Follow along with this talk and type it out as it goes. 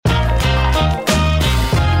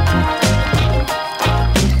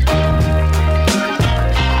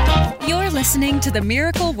listening to the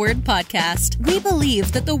Miracle Word Podcast. We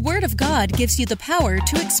believe that the Word of God gives you the power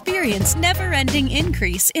to experience never-ending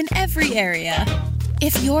increase in every area.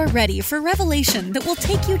 If you're ready for revelation that will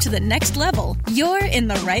take you to the next level, you're in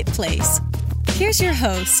the right place. Here's your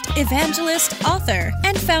host, evangelist, author,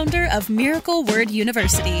 and founder of Miracle Word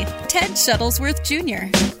University, Ted Shuttlesworth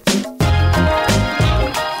Jr.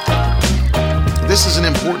 This is an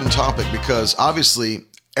important topic because obviously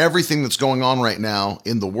everything that's going on right now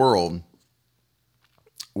in the world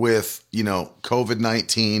with,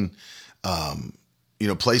 COVID-19,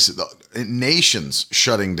 places, nations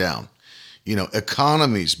shutting down,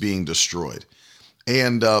 economies being destroyed,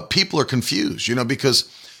 and people are confused, because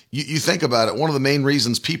you think about it. One of the main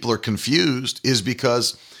reasons people are confused is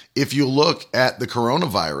because if you look at the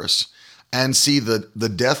coronavirus and see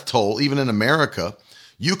the death toll, even in America,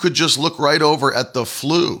 you could just look right over at the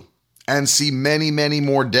flu and see many, many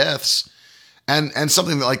more deaths and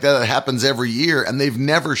something like that happens every year. And they've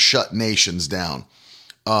never shut nations down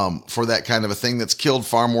for that kind of a thing that's killed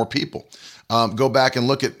far more people. Go back and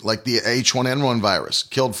look at like the H1N1 virus,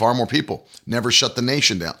 killed far more people, never shut the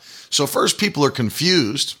nation down. So first, people are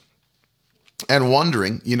confused and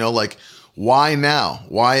wondering, why now?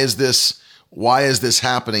 Why is this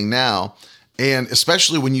happening now? And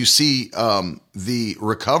especially when you see the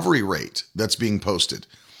recovery rate that's being posted,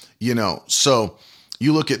 so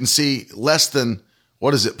you look at and see less than,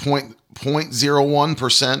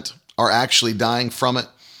 0.01% are actually dying from it.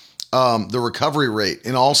 The recovery rate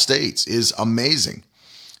in all states is amazing.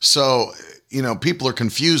 So, people are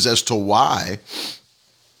confused as to why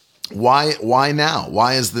now?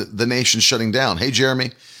 Why is the nation shutting down? Hey, Jeremy.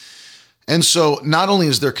 And so not only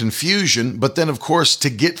is there confusion, but then, of course, to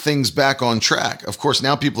get things back on track, of course,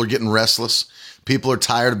 now people are getting restless. People are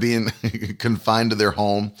tired of being confined to their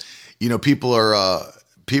home. People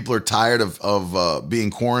are tired of being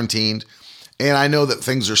quarantined. And I know that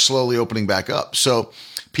things are slowly opening back up. So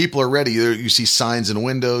people are ready. You see signs in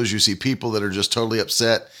windows. You see people that are just totally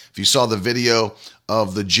upset. If you saw the video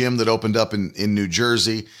of the gym that opened up in New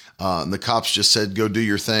Jersey, and the cops just said, go do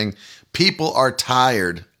your thing. People are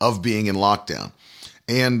tired of being in lockdown.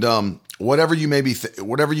 And whatever you may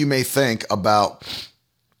think about,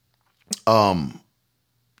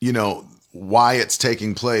 why it's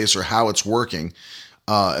taking place or how it's working,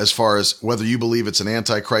 as far as whether you believe it's an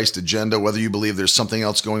antichrist agenda, whether you believe there's something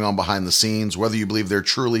else going on behind the scenes, whether you believe they're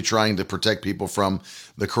truly trying to protect people from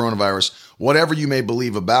the coronavirus, whatever you may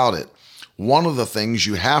believe about it, one of the things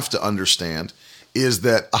you have to understand is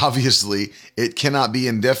that obviously it cannot be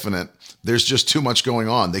indefinite. There's just too much going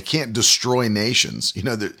on. They can't destroy nations.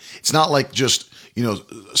 It's not like just,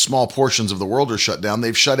 small portions of the world are shut down.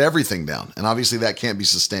 They've shut everything down. And obviously that can't be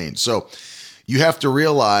sustained. So you have to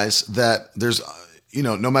realize that there's,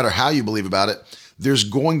 no matter how you believe about it, there's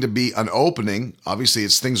going to be an opening. Obviously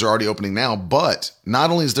things are already opening now, but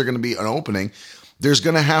not only is there going to be an opening, there's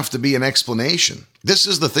going to have to be an explanation. This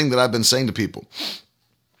is the thing that I've been saying to people.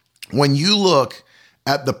 When you look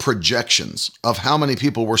at the projections of how many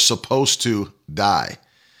people were supposed to die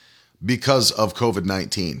because of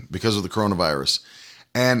COVID-19, because of the coronavirus,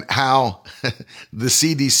 and how the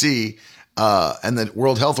CDC and the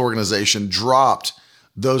World Health Organization dropped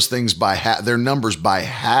those things by half, their numbers by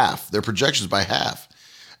half, their projections by half,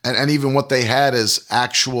 and even what they had as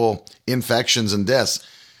actual infections and deaths.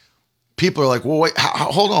 People are like, well, wait,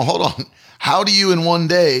 hold on. How do you in one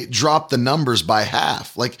day drop the numbers by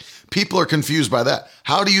half? Like, people are confused by that.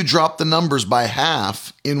 How do you drop the numbers by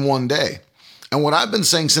half in one day? And what I've been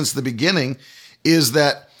saying since the beginning is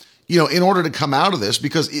that, in order to come out of this,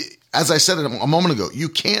 because as I said a moment ago, you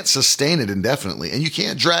can't sustain it indefinitely and you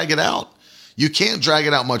can't drag it out. You can't drag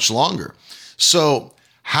it out much longer. So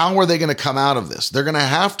how are they going to come out of this? They're going to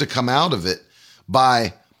have to come out of it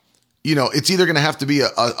by, it's either going to have to be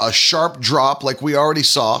a sharp drop like we already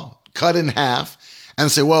saw, cut in half, and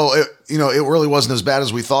say, well, it really wasn't as bad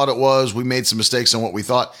as we thought it was. We made some mistakes on what we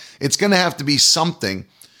thought. It's going to have to be something.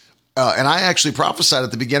 And I actually prophesied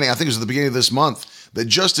at the beginning, I think it was at the beginning of this month, that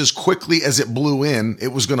just as quickly as it blew in, it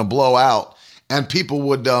was going to blow out. And people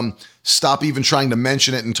would stop even trying to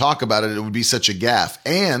mention it and talk about it. It would be such a gaffe.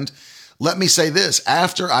 And let me say this,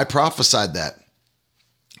 after I prophesied that,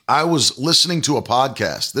 I was listening to a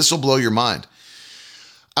podcast. This will blow your mind.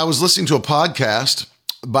 I was listening to a podcast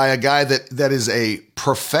by a guy that is a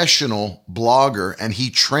professional blogger, and he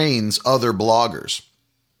trains other bloggers.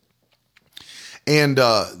 And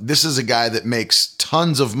this is a guy that makes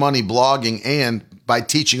tons of money blogging and by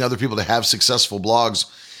teaching other people to have successful blogs.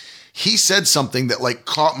 He said something that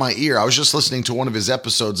caught my ear. I was just listening to one of his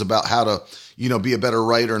episodes about how to, be a better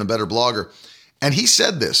writer and a better blogger. And he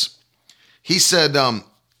said this. He said,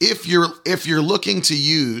 if you're looking to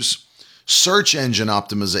use search engine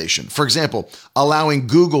optimization, for example, allowing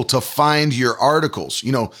Google to find your articles,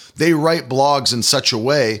 they write blogs in such a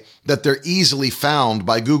way that they're easily found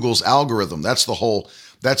by Google's algorithm. That's the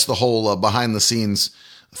whole behind the scenes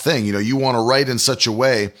thing. You want to write in such a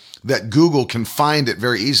way that Google can find it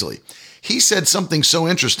very easily. He said something so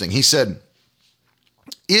interesting. He said,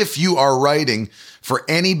 if you are writing for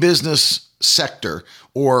any business sector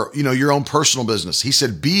or, your own personal business, he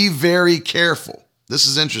said, be very careful. This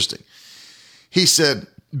is interesting. He said,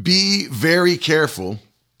 be very careful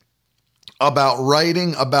about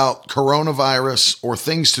writing about coronavirus or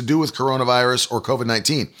things to do with coronavirus or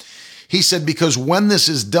COVID-19. He said, because when this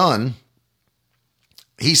is done,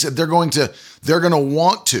 he said they're going to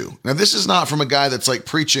want to. Now, this is not from a guy that's like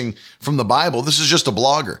preaching from the Bible. This is just a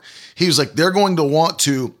blogger. He was like, they're going to want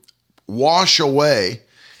to wash away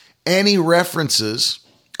any references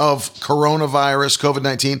of coronavirus,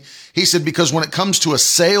 COVID-19. He said, because when it comes to a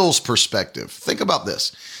sales perspective, think about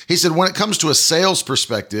this. He said, when it comes to a sales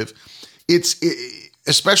perspective,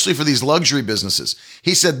 especially for these luxury businesses,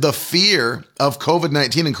 he said the fear of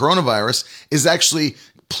COVID-19 and coronavirus is actually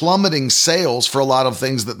plummeting sales for a lot of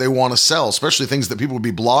things that they want to sell, especially things that people would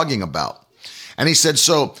be blogging about. And he said,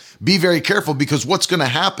 so be very careful, because what's going to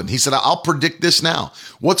happen? He said, I'll predict this now.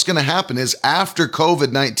 What's going to happen is after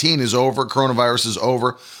COVID-19 is over, coronavirus is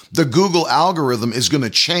over, the Google algorithm is going to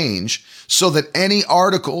change so that any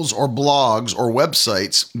articles or blogs or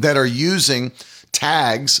websites that are using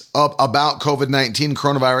tags about COVID-19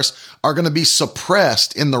 coronavirus are going to be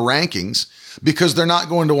suppressed in the rankings, because they're not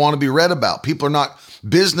going to want to be read about.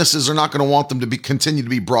 Businesses are not going to want them to continue to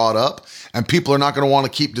be brought up, and people are not going to want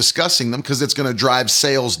to keep discussing them because it's going to drive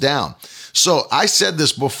sales down. So I said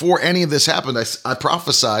this before any of this happened. I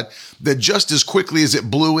prophesied that just as quickly as it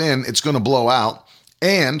blew in, it's going to blow out,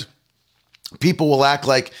 and people will act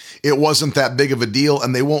like it wasn't that big of a deal,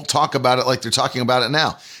 and they won't talk about it like they're talking about it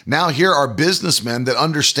now. Now, here are businessmen that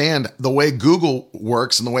understand the way Google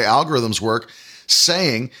works and the way algorithms work,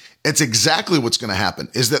 saying it's exactly what's going to happen,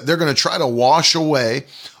 is that they're going to try to wash away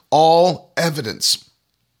all evidence.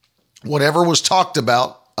 Whatever was talked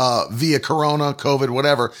about via Corona, COVID,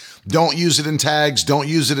 whatever, don't use it in tags, don't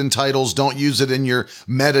use it in titles, don't use it in your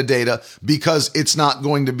metadata, because it's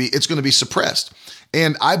going to be suppressed.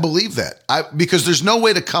 And I believe that because there's no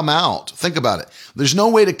way to come out. Think about it. There's no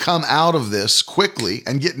way to come out of this quickly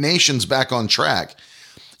and get nations back on track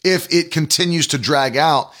if it continues to drag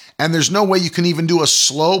out. And there's no way you can even do a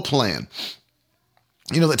slow plan,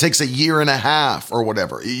 that takes a year and a half or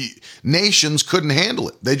whatever. Nations couldn't handle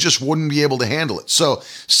it. They just wouldn't be able to handle it. So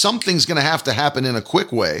something's going to happen in a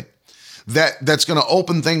quick way that's going to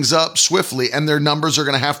open things up swiftly, and their numbers are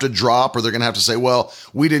going to have to drop, or they're going to have to say, well,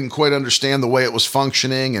 we didn't quite understand the way it was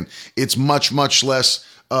functioning, and it's much, much less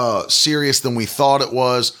serious than we thought it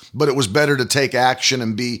was, but it was better to take action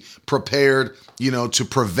and be prepared, to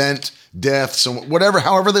prevent deaths and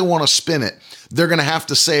however they want to spin it. They're going to have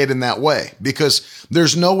to say it in that way, because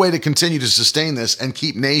there's no way to continue to sustain this and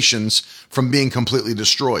keep nations from being completely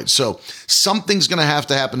destroyed. So something's going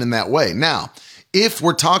to happen in that way. Now, if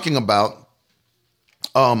we're talking about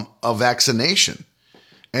a vaccination,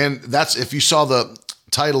 and that's, if you saw the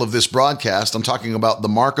title of this broadcast, I'm talking about the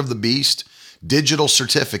mark of the beast, digital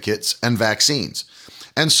certificates, and vaccines.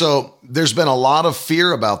 And so there's been a lot of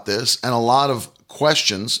fear about this and a lot of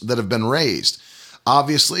questions that have been raised.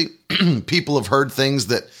 Obviously, people have heard things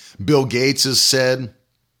that Bill Gates has said.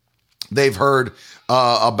 They've heard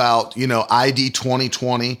about, ID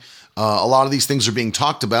 2020. A lot of these things are being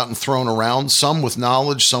talked about and thrown around, some with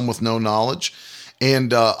knowledge, some with no knowledge.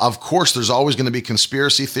 And of course, there's always going to be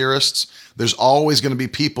conspiracy theorists. There's always going to be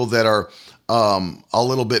people that are a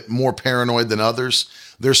little bit more paranoid than others.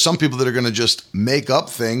 There's some people that are going to just make up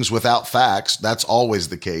things without facts. That's always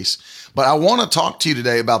the case. But I want to talk to you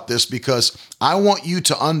today about this because I want you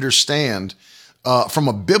to understand from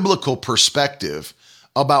a biblical perspective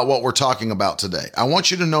about what we're talking about today. I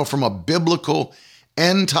want you to know from a biblical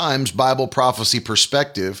end times Bible prophecy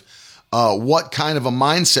perspective what kind of a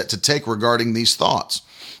mindset to take regarding these thoughts.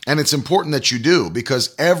 And it's important that you do,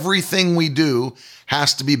 because everything we do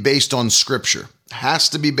has to be based on Scripture. Has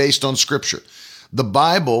to be based on Scripture. The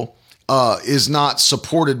Bible is not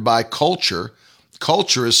supported by culture.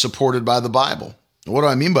 Culture is supported by the Bible. What do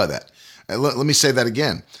I mean by that? Let me say that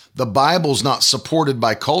again. The Bible's not supported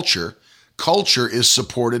by culture. Culture is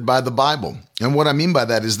supported by the Bible. And what I mean by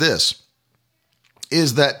that is this,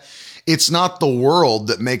 is that it's not the world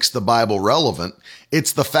that makes the Bible relevant.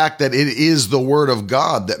 It's the fact that it is the Word of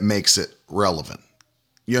God that makes it relevant.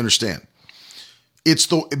 You understand? It's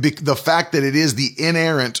the fact that it is the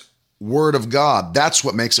inerrant word of God. That's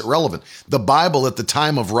what makes it relevant. The Bible at the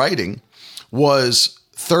time of writing was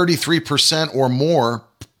 33% or more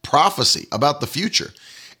prophecy about the future.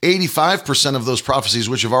 85% of those prophecies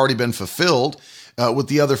which have already been fulfilled, with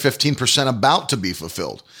the other 15% about to be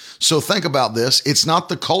fulfilled. So think about this. It's not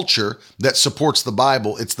the culture that supports the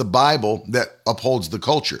Bible. It's the Bible that upholds the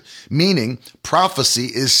culture, meaning prophecy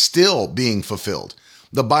is still being fulfilled.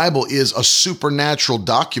 The Bible is a supernatural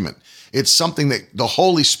document. It's something that the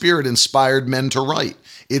Holy Spirit inspired men to write.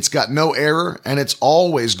 It's got no error, and it's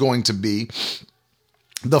always going to be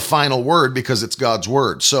the final word because it's God's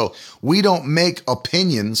word. So we don't make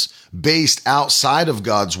opinions based outside of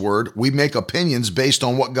God's word. We make opinions based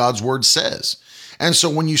on what God's word says. And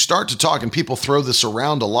so when you start to talk, and people throw this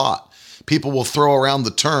around a lot, people will throw around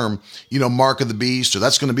the term, mark of the beast, or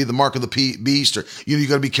that's going to be the mark of the beast, or you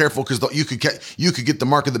got to be careful because you could get the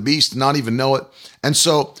mark of the beast and not even know it. And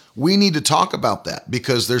so we need to talk about that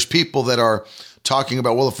because there's people that are talking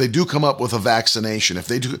about, well, if they do come up with a vaccination, if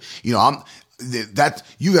they do, that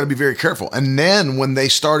you got to be very careful. And then when they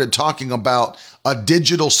started talking about a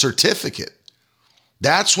digital certificate,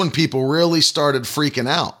 that's when people really started freaking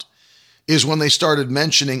out, is when they started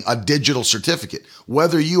mentioning a digital certificate.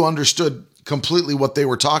 Whether you understood completely what they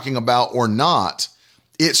were talking about or not,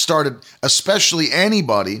 it started, especially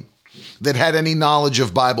anybody that had any knowledge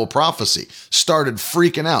of Bible prophecy, started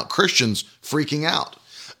freaking out. Christians freaking out.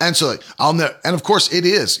 And so and of course it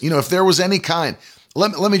is, if there was any kind,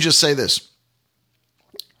 let me just say this.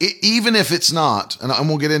 Even if it's not, and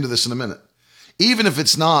we'll get into this in a minute, even if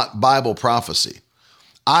it's not Bible prophecy,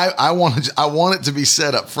 I want it to be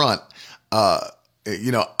said up front.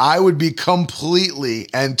 I would be completely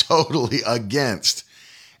and totally against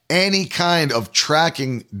any kind of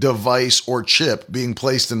tracking device or chip being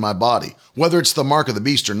placed in my body, whether it's the mark of the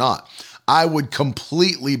beast or not. I would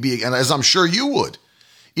completely be, and as I'm sure you would,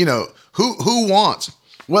 who wants,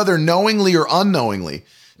 whether knowingly or unknowingly,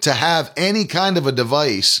 to have any kind of a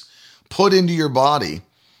device put into your body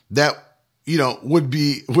that, would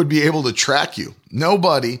be able to track you.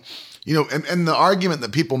 Nobody, and the argument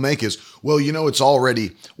that people make is, well,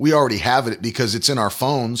 we already have it because it's in our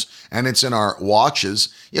phones and it's in our watches.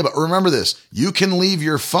 Yeah, but remember this, you can leave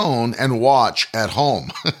your phone and watch at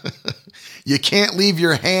home. You can't leave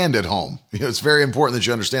your hand at home. It's very important that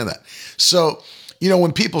you understand that. So,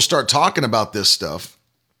 when people start talking about this stuff,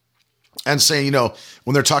 and saying,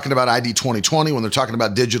 when they're talking about ID 2020, when they're talking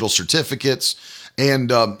about digital certificates,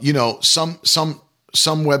 and some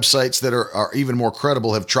websites that are even more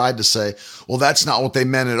credible have tried to say, well, that's not what they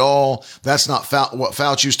meant at all. That's not what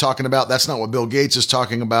Fauci's talking about. That's not what Bill Gates is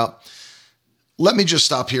talking about. Let me just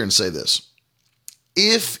stop here and say this.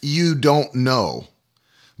 If you don't know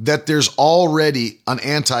that there's already an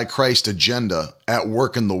antichrist agenda at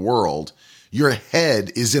work in the world, your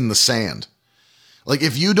head is in the sand. Like,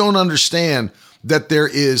 if you don't understand that there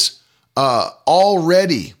is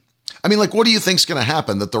already, what do you think is going to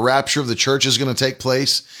happen? That the rapture of the church is going to take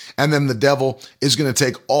place, and then the devil is going to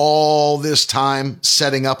take all this time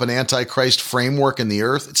setting up an antichrist framework in the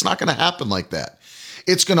earth? It's not going to happen like that.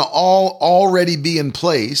 It's going to already be in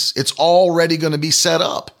place. It's already going to be set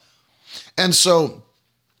up. And so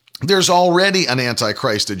there's already an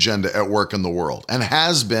antichrist agenda at work in the world, and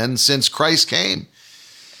has been since Christ came.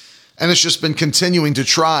 And it's just been continuing to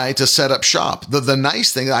try to set up shop. The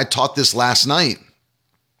nice thing, I taught this last night,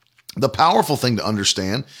 the powerful thing to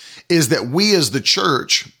understand is that we as the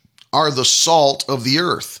church are the salt of the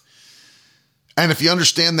earth. And if you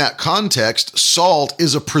understand that context, salt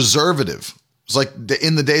is a preservative. It's like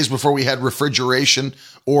in the days before we had refrigeration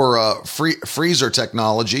or freezer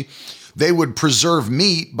technology, they would preserve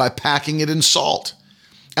meat by packing it in salt.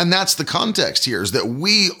 And that's the context here, is that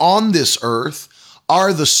we on this earth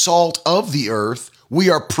are the salt of the earth. We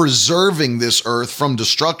are preserving this earth from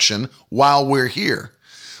destruction while we're here.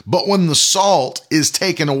 But when the salt is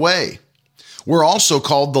taken away, we're also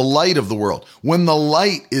called the light of the world. When the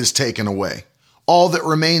light is taken away, all that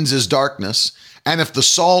remains is darkness. And if the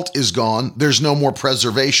salt is gone, there's no more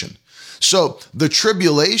preservation. So the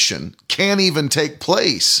tribulation can't even take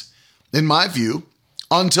place, in my view,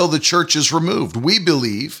 until the church is removed. We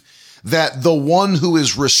believe that the one who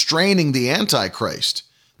is restraining the Antichrist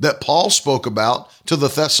that Paul spoke about to the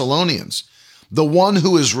Thessalonians, the one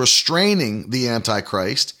who is restraining the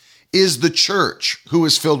Antichrist is the church who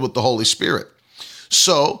is filled with the Holy Spirit.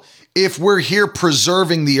 So if we're here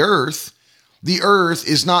preserving the earth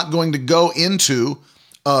is not going to go into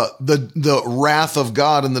the wrath of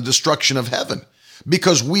God and the destruction of heaven,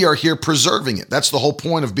 because we are here preserving it. That's the whole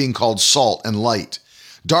point of being called salt and light.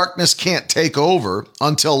 Darkness can't take over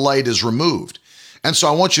until light is removed. And so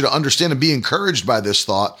I want you to understand and be encouraged by this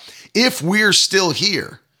thought. If we're still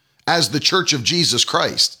here as the Church of Jesus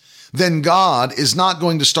Christ, then God is not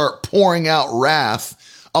going to start pouring out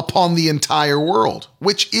wrath upon the entire world,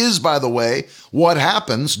 which is, by the way, what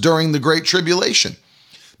happens during the Great Tribulation.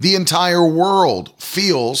 The entire world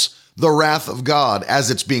feels the wrath of God as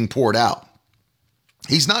it's being poured out.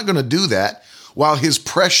 He's not going to do that while his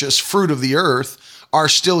precious fruit of the earth are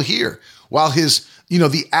still here, while his,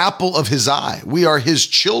 the apple of his eye, we are his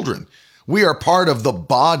children. We are part of the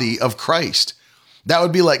body of Christ. That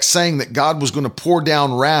would be like saying that God was going to pour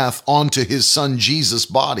down wrath onto his son Jesus'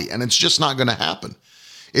 body, and it's just not going to happen.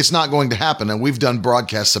 It's not going to happen, and we've done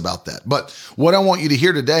broadcasts about that. But what I want you to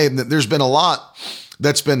hear today, that there's been a lot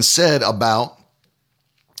that's been said about,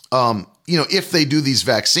 if they do these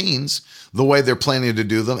vaccines the way they're planning to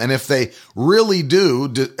do them, and if they really do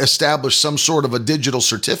establish some sort of a digital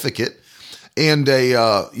certificate and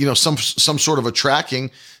some sort of a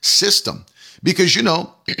tracking system, because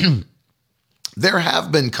there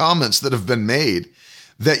have been comments that have been made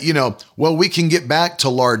that, we can get back to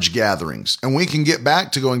large gatherings and we can get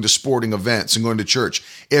back to going to sporting events and going to church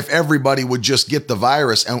if everybody would just get the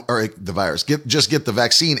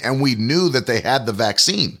vaccine, and we knew that they had the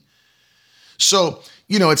vaccine. So,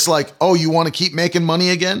 it's like, oh, you want to keep making money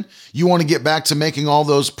again? You want to get back to making all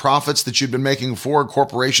those profits that you've been making before,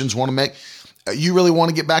 corporations want to make? You really want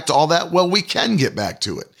to get back to all that? Well, we can get back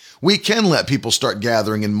to it. We can let people start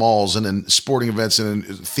gathering in malls and in sporting events and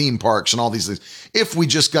in theme parks and all these things if we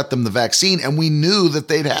just got them the vaccine and we knew that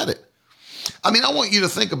they'd had it. I want you to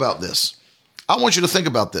think about this.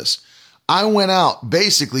 I went out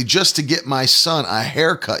basically just to get my son a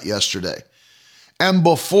haircut yesterday. And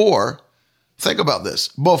think about this,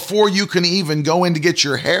 before you can even go in to get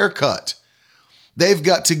your hair cut, they've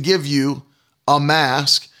got to give you a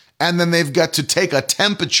mask, and then they've got to take a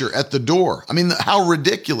temperature at the door. How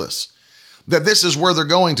ridiculous that this is where they're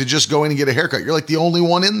going to just go in and get a haircut. You're like the only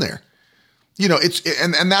one in there.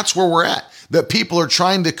 And that's where we're at. That people are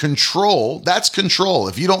trying to control. That's control.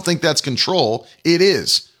 If you don't think that's control, it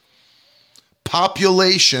is.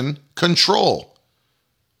 Population control.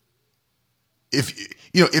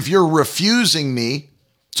 If you're refusing me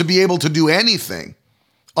to be able to do anything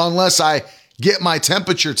unless I get my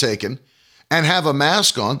temperature taken and have a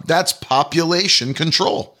mask on, that's population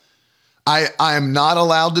control. I am not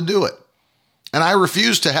allowed to do it. And I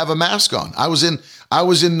refused to have a mask on. I was in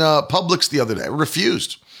Publix the other day. I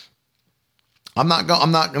refused. I'm not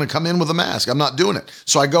going to come in with a mask. I'm not doing it.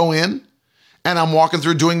 So I go in and I'm walking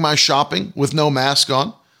through doing my shopping with no mask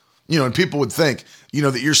on. And people would think,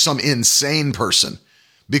 that you're some insane person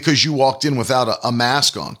because you walked in without a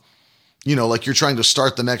mask on, like you're trying to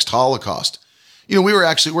start the next Holocaust. We were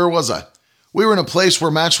actually, where was I? We were in a place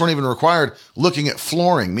where masks weren't even required, looking at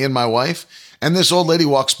flooring, me and my wife. And this old lady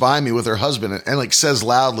walks by me with her husband and says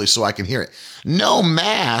loudly so I can hear it, "No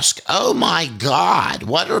mask. Oh my God.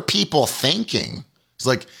 What are people thinking?" It's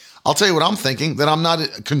like, I'll tell you what I'm thinking, that I'm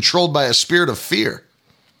not controlled by a spirit of fear.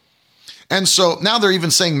 And so now they're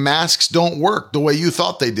even saying masks don't work the way you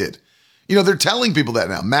thought they did. They're telling people that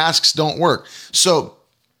now. Masks don't work. So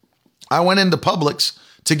I went into Publix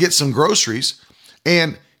to get some groceries,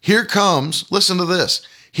 and here comes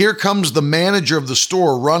the manager of the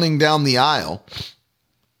store running down the aisle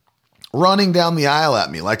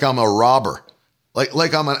at me like I'm a robber,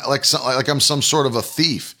 like I'm some sort of a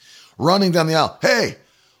thief, running down the aisle. "Hey,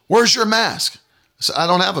 where's your mask?" I said, "I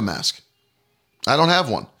don't have a mask. I don't have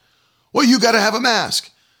one." "Well, you got to have a mask."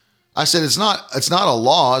 I said, it's not a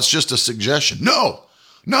law. It's just a suggestion. No,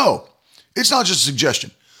 it's not just a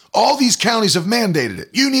suggestion. All these counties have mandated it.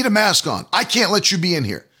 You need a mask on. I can't let you be in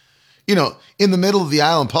here. In the middle of the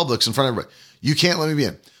aisle in Publix in front of everybody. You can't let me be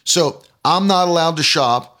in. So I'm not allowed to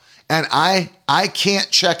shop, and I can't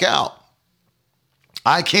check out.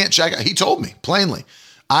 I can't check out. He told me plainly,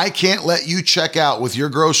 I can't let you check out with your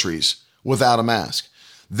groceries without a mask.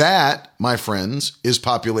 That, my friends, is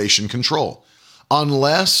population control.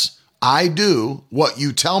 Unless I do what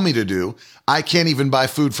you tell me to do, I can't even buy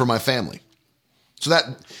food for my family. So that,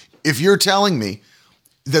 if you're telling me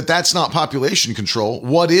that that's not population control,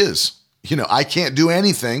 what is? I can't do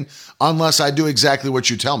anything unless I do exactly what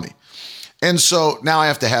you tell me. And so now I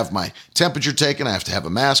have to have my temperature taken. I have to have a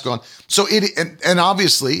mask on. So and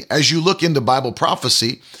obviously, as you look into Bible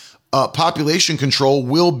prophecy, population control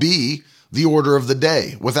will be the order of the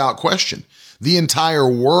day without question. The entire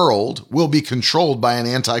world will be controlled by an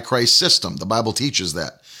antichrist system. The Bible teaches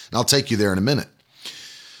that. And I'll take you there in a minute.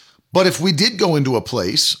 But if we did go into a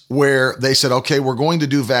place where they said, okay, we're going to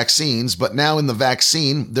do vaccines, but now in the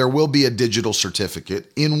vaccine, there will be a digital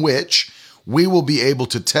certificate in which we will be able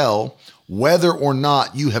to tell whether or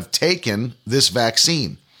not you have taken this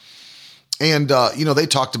vaccine. And, they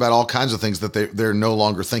talked about all kinds of things that they're no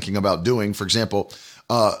longer thinking about doing. For example,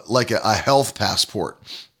 like a health passport,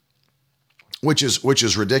 which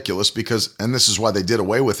is ridiculous and this is why they did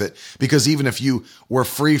away with it, because even if you were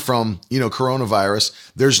free from,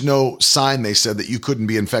 coronavirus, there's no sign, they said, that you couldn't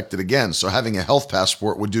be infected again. So having a health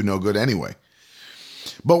passport would do no good anyway.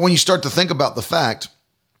 But when you start to think about the fact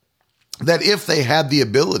that if they had the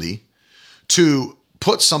ability to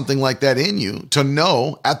put something like that in you, to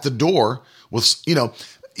know at the door with,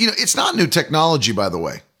 it's not new technology, by the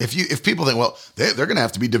way. If people think, well, they're going to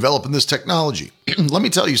have to be developing this technology. Let me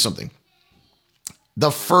tell you something.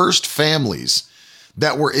 The first families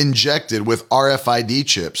that were injected with RFID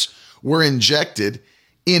chips were injected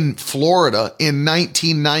in Florida in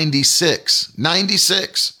 1996.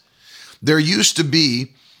 96. There used to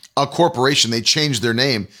be a corporation. They changed their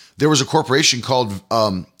name. There was a corporation called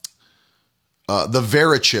the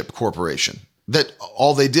Verichip Corporation that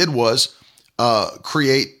all they did was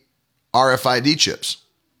create RFID chips.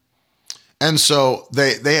 And so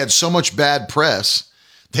they had so much bad press,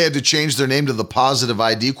 they had to change their name to the Positive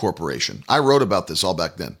ID Corporation. I wrote about this all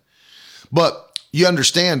back then. But you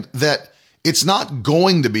understand that it's not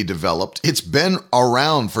going to be developed. It's been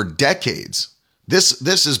around for decades. This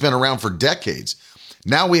has been around for decades.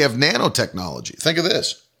 Now we have nanotechnology. Think of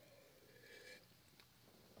this.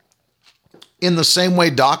 In the same way,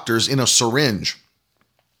 doctors in a syringe,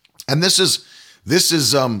 and this is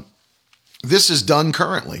done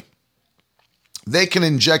currently. They can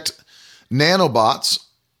inject nanobots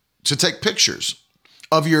to take pictures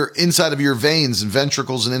of your inside of your veins and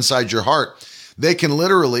ventricles and inside your heart. They can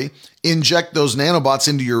literally inject those nanobots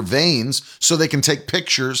into your veins so they can take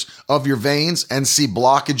pictures of your veins and see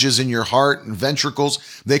blockages in your heart and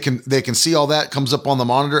ventricles. They can see all that, comes up on the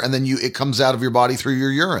monitor, and then it comes out of your body through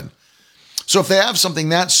your urine. So if they have something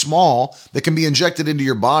that small that can be injected into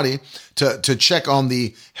your body to check on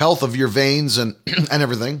the health of your veins and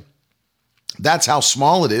everything, that's how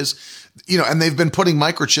small it is. And they've been putting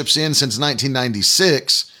microchips in since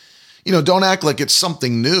 1996. Don't act like it's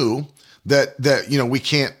something new that we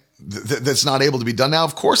can't, that's not able to be done. Now,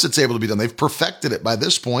 of course it's able to be done. They've perfected it by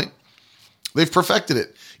this point. They've perfected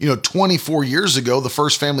it. 24 years ago, the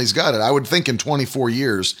first families got it. I would think in 24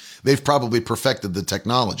 years, they've probably perfected the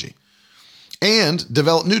technology and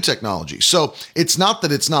developed new technology. So it's not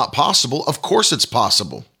that it's not possible. Of course it's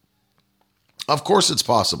possible. Of course it's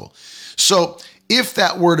possible. So if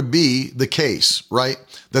that were to be the case, right,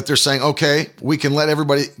 that they're saying, okay, we can let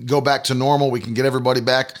everybody go back to normal. We can get everybody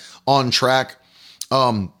back on track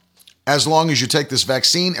as long as you take this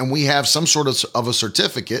vaccine and we have some sort of a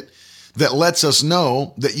certificate that lets us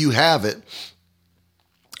know that you have it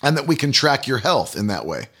and that we can track your health in that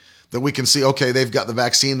way. That we can see, okay, they've got the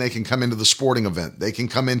vaccine. They can come into the sporting event. They can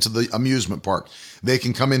come into the amusement park. They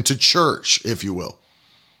can come into church, if you will.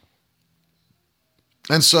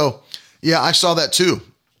 And so, yeah, I saw that too.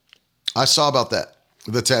 I saw about that,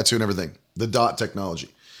 the tattoo and everything, the dot technology.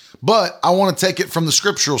 But I want to take it from the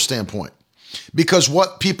scriptural standpoint, because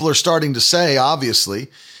what people are starting to say, obviously,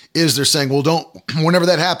 is they're saying, well, whenever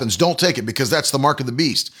that happens, don't take it because that's the mark of the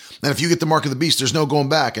beast. And if you get the mark of the beast, there's no going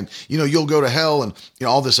back and, you'll go to hell and,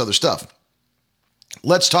 all this other stuff.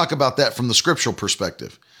 Let's talk about that from the scriptural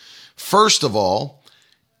perspective. First of all,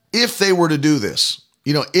 if they were to do this,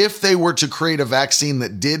 if they were to create a vaccine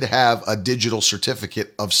that did have a digital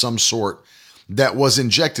certificate of some sort that was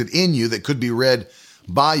injected in you that could be read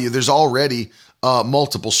by you, there's already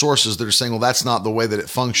multiple sources that are saying, well, that's not the way that it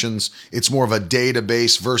functions. It's more of a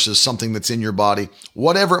database versus something that's in your body,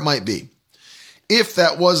 whatever it might be. If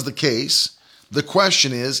that was the case, the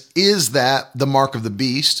question is that the mark of the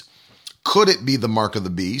beast? Could it be the mark of the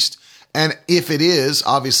beast? And if it is,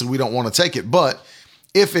 obviously we don't want to take it, but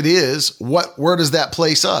if it is, where does that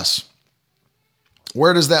place us?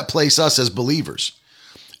 Where does that place us as believers?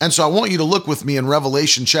 And so I want you to look with me in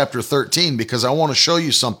Revelation chapter 13, because I want to show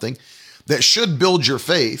you something that should build your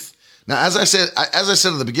faith. Now, as I said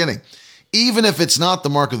at the beginning, even if it's not the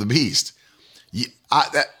mark of the beast,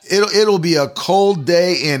 it'll be a cold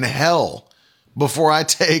day in hell before I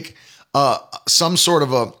take some sort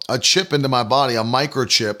of a chip into my body, a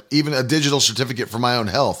microchip, even a digital certificate for my own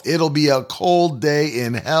health. It'll be a cold day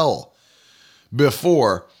in hell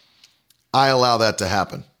before I allow that to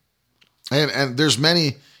happen. And there's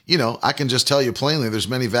many, I can just tell you plainly, there's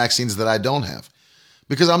many vaccines that I don't have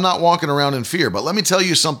because I'm not walking around in fear. But let me tell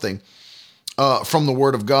you something from the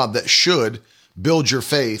Word of God that should build your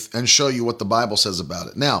faith and show you what the Bible says about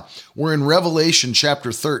it. Now, we're in Revelation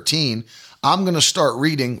chapter 13. I'm going to start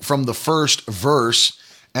reading from the first verse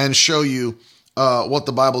and show you what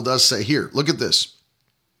the Bible does say here. Look at this.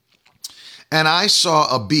 And I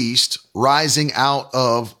saw a beast rising out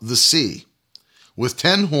of the sea, with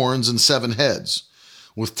 10 horns and 7 heads,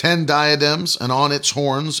 with 10 diadems and on its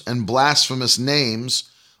horns, and blasphemous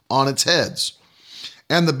names on its heads.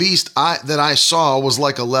 And the beast that I saw was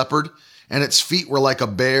like a leopard, and its feet were like a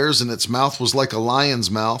bear's, and its mouth was like a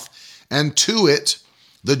lion's mouth. And to it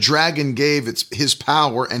the dragon gave his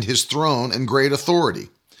power and his throne and great authority.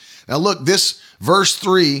 Now look, this verse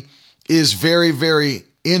 3 is very, very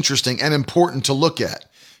interesting and important to look at,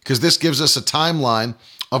 because this gives us a timeline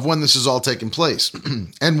of when this is all taking place.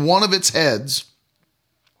 And one of its heads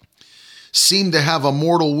seemed to have a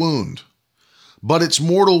mortal wound, but its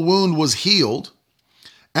mortal wound was healed,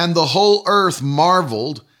 and the whole earth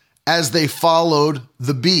marveled as they followed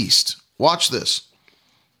the beast. Watch this.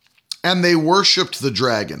 And they worshiped the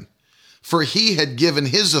dragon, for he had given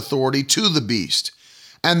his authority to the beast.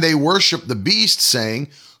 And they worshiped the beast, saying,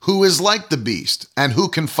 who is like the beast, and who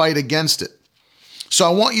can fight against it? So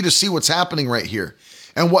I want you to see what's happening right here,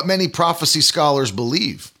 and what many prophecy scholars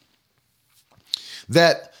believe.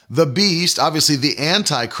 That the beast, obviously the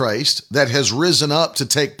Antichrist that has risen up to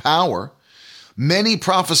take power, many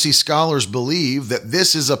prophecy scholars believe that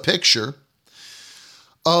this is a picture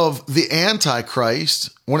of the Antichrist.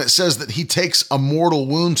 When it says that he takes a mortal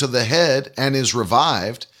wound to the head and is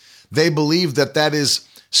revived, they believe that that is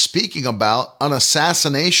speaking about an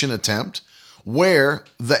assassination attempt where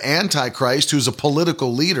the Antichrist, who's a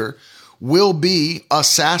political leader, will be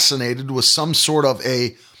assassinated with some sort of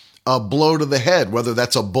a blow to the head, whether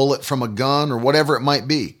that's a bullet from a gun or whatever it might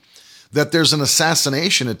be. That there's an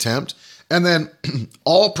assassination attempt. And then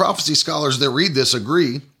all prophecy scholars that read this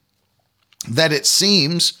agree that it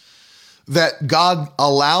seems that God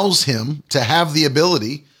allows him to have the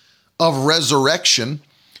ability of resurrection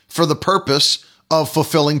for the purpose of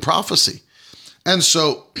fulfilling prophecy. And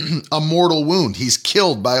so a mortal wound, he's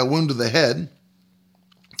killed by a wound to the head,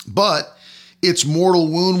 but its mortal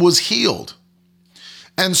wound was healed.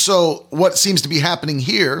 And so what seems to be happening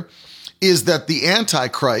here is that the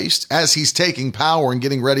Antichrist, as he's taking power and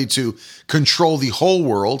getting ready to control the whole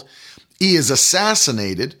world, he is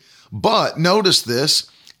assassinated. But notice this,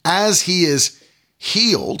 as he is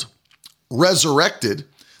healed, resurrected,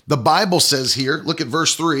 the Bible says here, look at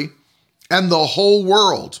verse 3, and the whole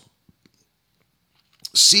world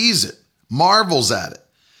sees it, marvels at it,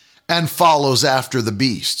 and follows after the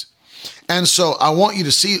beast. And so I want you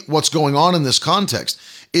to see what's going on in this context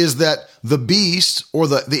is that the beast, or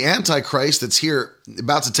the Antichrist that's here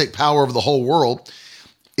about to take power over the whole world,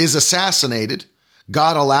 is assassinated.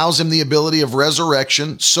 God allows him the ability of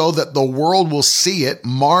resurrection so that the world will see it,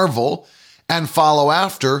 marvel, and follow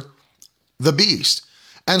after the beast.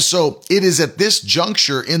 And so it is at this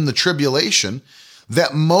juncture in the tribulation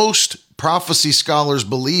that most prophecy scholars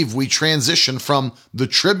believe we transition from the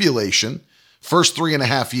tribulation, first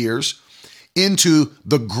 3.5 years, into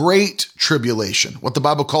the great tribulation, what the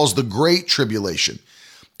Bible calls the great tribulation.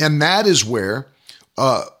 And that is where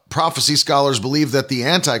prophecy scholars believe that the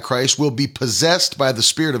Antichrist will be possessed by the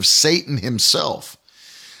spirit of Satan himself.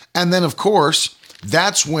 And then, of course,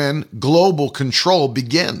 that's when global control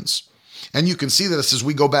begins. And you can see this as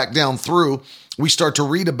we go back down through, we start to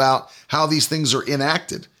read about how these things are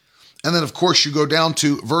enacted. And then, of course, you go down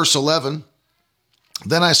to verse 11.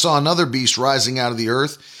 Then I saw another beast rising out of the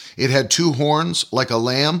earth. It had 2 horns like a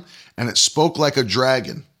lamb, and it spoke like a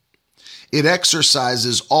dragon. It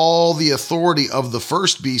exercises all the authority of the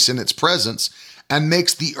first beast in its presence, and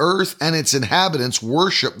makes the earth and its inhabitants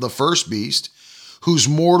worship the first beast, whose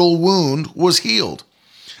mortal wound was healed.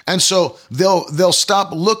 And so they'll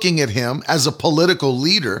stop looking at him as a political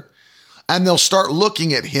leader, and they'll start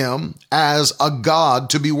looking at him as a god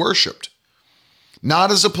to be worshiped.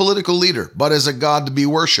 Not as a political leader, but as a god to be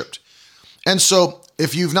worshiped. And so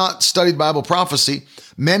if you've not studied Bible prophecy,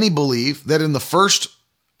 many believe that in the first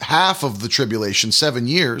half of the tribulation, 7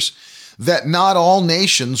 years, that not all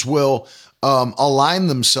nations will align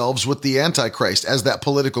themselves with the Antichrist as that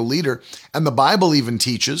political leader. And the Bible even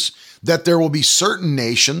teaches that there will be certain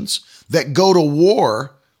nations that go to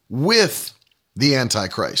war with the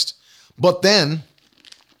Antichrist. But then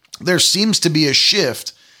there seems to be a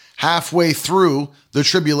shift halfway through the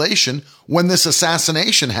tribulation when this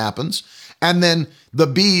assassination happens, and then the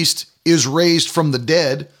beast is raised from the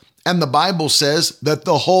dead, and the Bible says that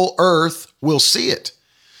the whole earth will see it.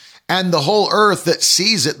 And the whole earth that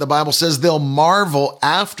sees it, the Bible says they'll marvel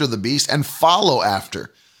after the beast and follow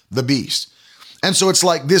after the beast. And so it's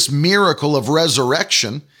like this miracle of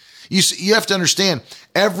resurrection. You have to understand,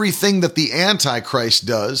 everything that the Antichrist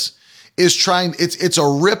does is it's a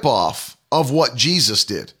ripoff of what Jesus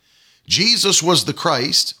did. Jesus was the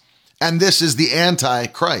Christ, and this is the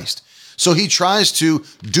Antichrist. So he tries to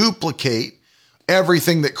duplicate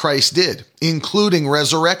everything that Christ did, including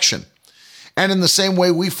resurrection. And in the same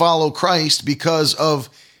way we follow Christ because of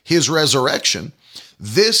his resurrection,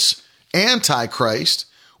 this Antichrist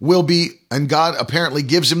will be, and God apparently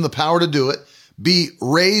gives him the power to do it, be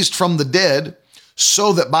raised from the dead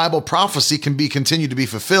so that Bible prophecy can be continued to be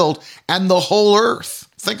fulfilled, and the whole earth.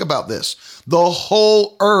 Think about this. The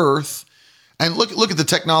whole earth, and look at the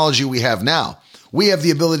technology we have now. We have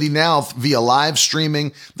the ability now via live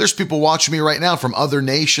streaming. There's people watching me right now from other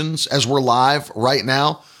nations as we're live right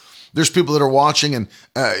now. There's people that are watching, and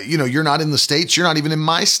you're not in the States, you're not even in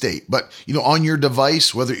my state, but on your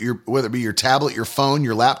device, whether it be your tablet, your phone,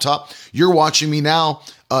 your laptop, you're watching me now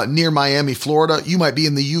near Miami, Florida. You might be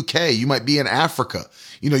in the UK, you might be in Africa,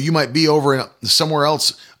 you might be over in somewhere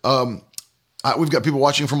else. We've got people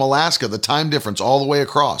watching from Alaska, the time difference all the way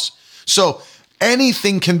across. So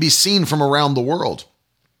anything can be seen from around the world.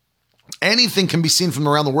 Anything can be seen from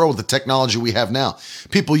around the world with the technology we have now.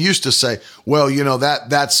 People used to say, well,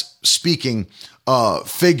 that's speaking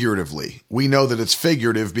figuratively. We know that it's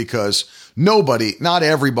figurative because not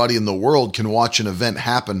everybody in the world can watch an event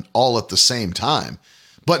happen all at the same time.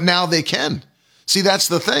 But now they can. See, that's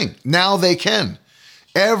the thing. Now they can.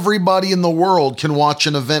 Everybody in the world can watch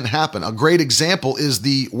an event happen. A great example is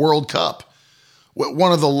the World Cup,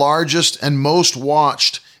 one of the largest and most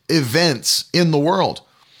watched events in the world.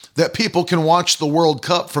 That people can watch the World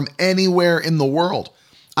Cup from anywhere in the world.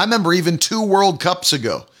 I remember even 2 World Cups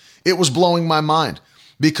ago, it was blowing my mind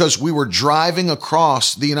because we were driving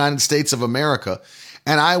across the United States of America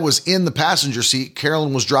and I was in the passenger seat.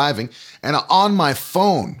 Carolyn was driving, and on my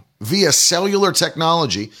phone via cellular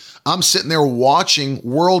technology, I'm sitting there watching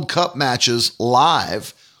World Cup matches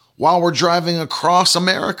live while we're driving across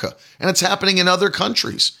America, and it's happening in other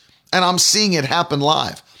countries, and I'm seeing it happen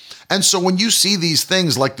live. And so when you see these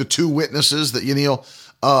things like the 2 witnesses that Yanil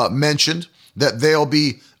mentioned, that they'll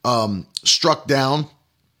be struck down,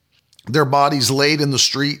 their bodies laid in the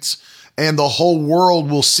streets, and the whole world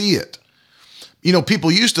will see it.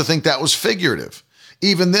 People used to think that was figurative.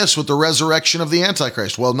 Even this with the resurrection of the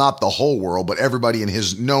Antichrist. Well, not the whole world, but everybody in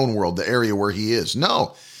his known world, the area where he is.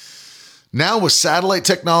 No. Now with satellite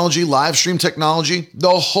technology, live stream technology,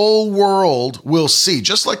 the whole world will see,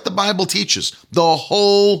 just like the Bible teaches, the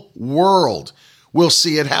whole world will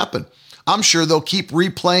see it happen. I'm sure they'll keep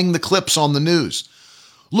replaying the clips on the news.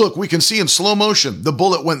 Look, we can see in slow motion, the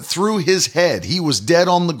bullet went through his head. He was dead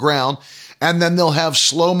on the ground, and then they'll have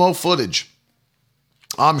slow-mo footage,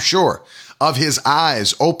 I'm sure, of his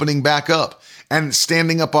eyes opening back up and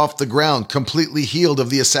standing up off the ground, completely healed of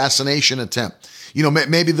the assassination attempt.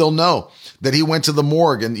 Maybe they'll know that he went to the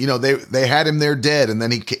morgue and, they had him there dead, and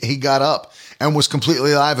then he got up and was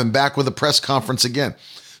completely alive and back with a press conference again.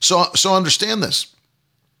 So understand this.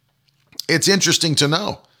 It's interesting to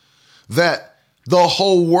know that the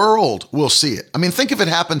whole world will see it. I mean, think if it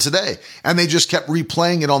happened today and they just kept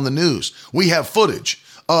replaying it on the news. We have footage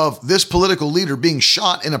of this political leader being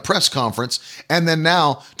shot in a press conference, and then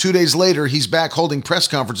now, 2 days later, he's back holding press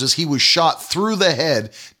conferences. He was shot through the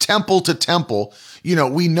head, temple to temple.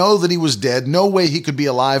 We know that he was dead. No way he could be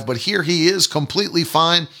alive, but here he is completely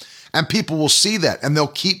fine. And people will see that, and they'll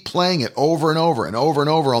keep playing it over and over and over and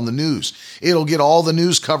over on the news. It'll get all the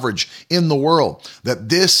news coverage in the world that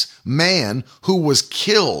this man who was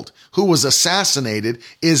killed, who was assassinated,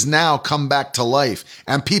 is now come back to life.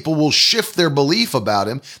 And people will shift their belief about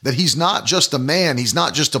him, that he's not just a man, he's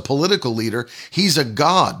not just a political leader, he's a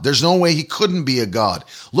God. There's no way he couldn't be a God.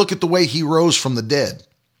 Look at the way he rose from the dead.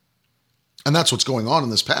 And that's what's going on in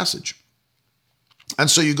this passage. And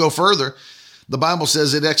so you go further. The Bible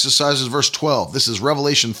says it exercises, verse 12. This is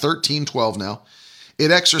Revelation 13:12 now. It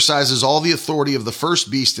exercises all the authority of the first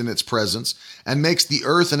beast in its presence and makes the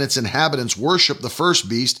earth and its inhabitants worship the first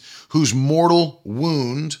beast whose mortal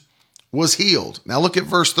wound was healed. Now look at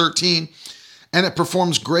verse 13. And it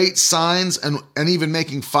performs great signs and even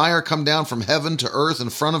making fire come down from heaven to earth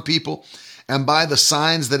in front of people. And by the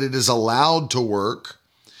signs that it is allowed to work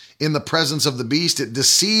in the presence of the beast, it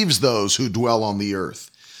deceives those who dwell on the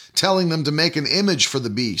earth, telling them to make an image for the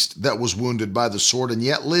beast that was wounded by the sword and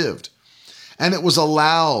yet lived. And it was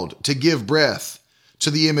allowed to give breath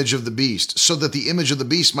to the image of the beast, so that the image of the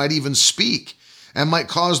beast might even speak and might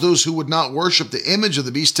cause those who would not worship the image of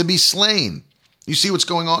the beast to be slain. You see what's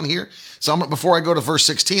going on here? So before I go to verse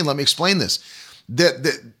 16, let me explain this.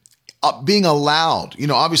 That being allowed,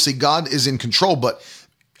 obviously God is in control, but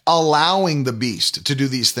allowing the beast to do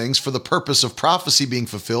these things for the purpose of prophecy being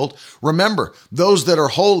fulfilled. Remember, those that are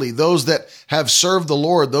holy, those that have served the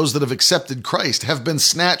Lord, those that have accepted Christ have been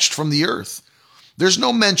snatched from the earth. There's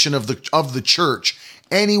no mention of the church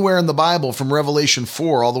anywhere in the Bible from Revelation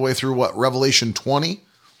 4 all the way through Revelation 20,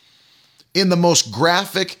 in the most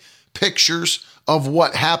graphic pictures of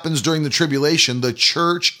what happens during the tribulation, the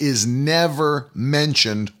church is never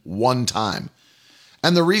mentioned one time.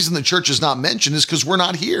 And the reason the church is not mentioned is because we're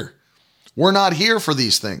not here. We're not here for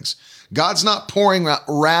these things. God's not pouring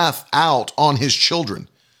wrath out on his children.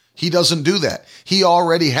 He doesn't do that. He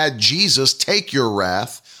already had Jesus take your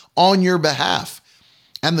wrath on your behalf.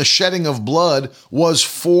 And the shedding of blood was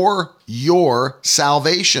for your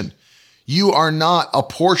salvation. You are not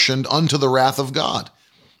apportioned unto the wrath of God.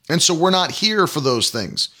 And so we're not here for those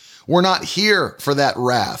things. We're not here for that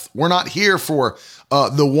wrath. We're not here for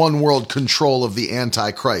the one world control of the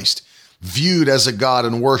Antichrist, viewed as a god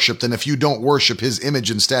and worshiped. And if you don't worship his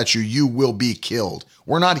image and statue, you will be killed.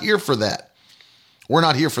 We're not here for that. We're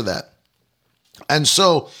not here for that. And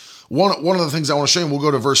so one of the things I want to show you, we'll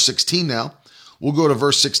go to verse 16 now. We'll go to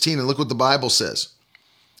verse 16 and look what the Bible says.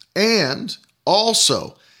 And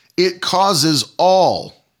also it causes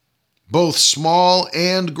all, both small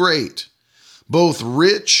and great, both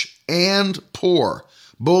rich and poor,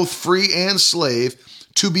 both free and slave,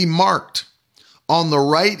 to be marked on the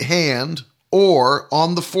right hand or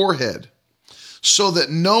on the forehead, so that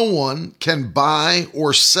no one can buy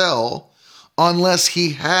or sell unless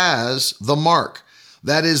he has the mark,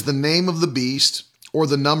 that is the name of the beast or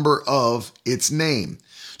the number of its name.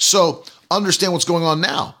 So understand what's going on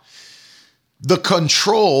now. The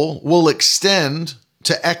control will extend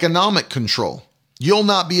to economic control. You'll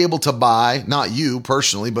not be able to buy, not you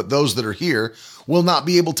personally, but those that are here will not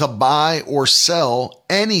be able to buy or sell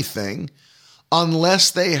anything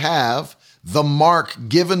unless they have the mark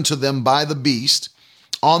given to them by the beast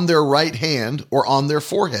on their right hand or on their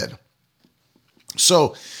forehead.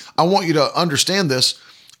 So I want you to understand this.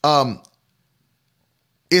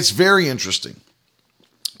 It's very interesting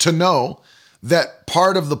to know that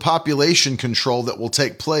part of the population control that will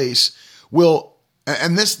take place will,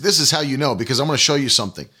 and this is how you know, because I'm going to show you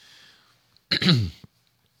something.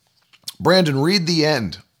 Brandon, read The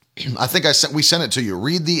End. I think we sent it to you.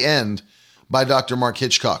 Read The End by Dr. Mark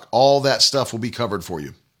Hitchcock. All that stuff will be covered for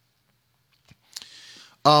you.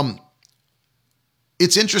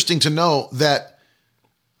 It's interesting to know that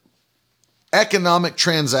economic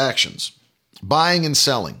transactions, buying and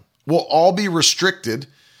selling, will all be restricted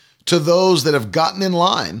to those that have gotten in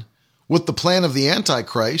line with the plan of the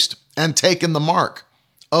Antichrist and taken the mark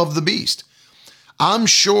of the beast. I'm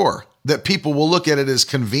sure that people will look at it as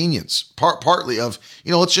convenience, partly of,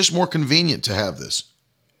 it's just more convenient to have this.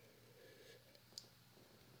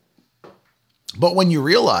 But when you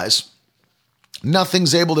realize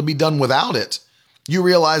nothing's able to be done without it, you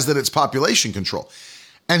realize that it's population control.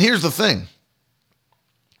 And here's the thing.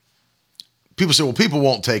 People say, well, people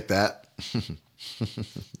won't take that.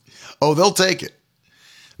 Oh, they'll take it.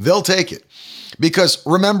 They'll take it. Because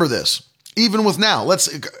remember this, even with now,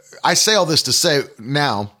 I say all this to say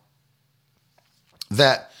now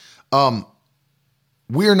that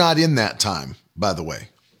we're not in that time, by the way.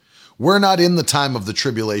 We're not in the time of the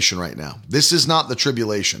tribulation right now. This is not the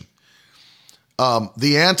tribulation.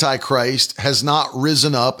 The Antichrist has not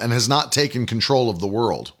risen up and has not taken control of the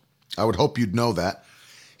world. I would hope you'd know that.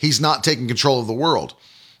 He's not taking control of the world.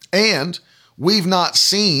 And we've not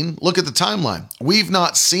seen, look at the timeline, we've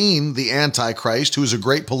not seen the Antichrist, who is a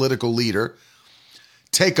great political leader,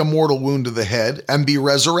 take a mortal wound to the head and be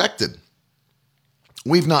resurrected.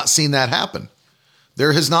 We've not seen that happen.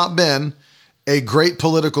 There has not been a great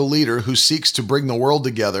political leader who seeks to bring the world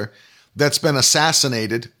together that's been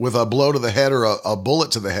assassinated with a blow to the head or a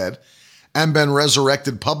bullet to the head and been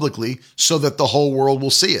resurrected publicly so that the whole world will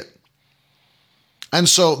see it. And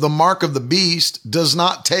so the mark of the beast does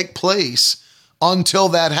not take place until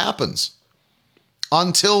that happens.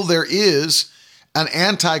 Until there is an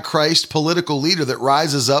Antichrist political leader that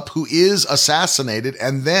rises up who is assassinated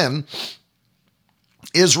and then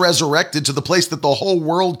is resurrected to the place that the whole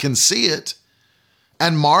world can see it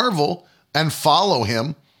and marvel and follow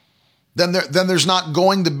him, then there's not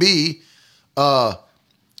going to be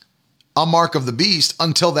a mark of the beast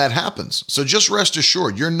until that happens. So just rest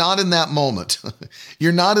assured, you're not in that moment.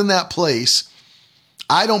 You're not in that place.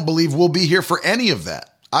 I don't believe we'll be here for any of that.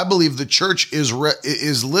 I believe the church is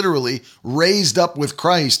literally raised up with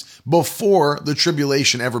Christ before the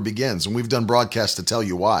tribulation ever begins. And we've done broadcasts to tell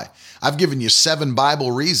you why. I've given you 7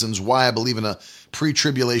 Bible reasons why I believe in a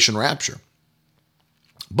pre-tribulation rapture.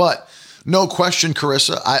 But no question,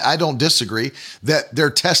 Carissa, I don't disagree that they're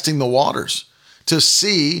testing the waters to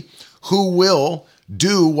see who will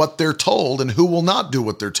do what they're told and who will not do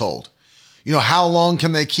what they're told. How long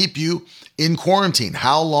can they keep you in quarantine?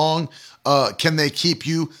 How long can they keep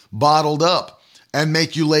you bottled up? and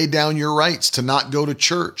make you lay down your rights to not go to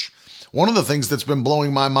church. One of the things that's been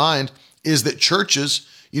blowing my mind is that churches,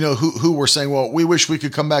 who were saying, well, we wish we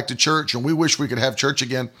could come back to church and we wish we could have church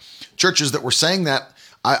again. Churches that were saying that,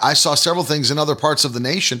 I saw several things in other parts of the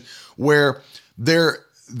nation where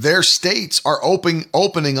their states are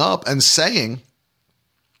opening up and saying,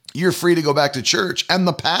 you're free to go back to church. And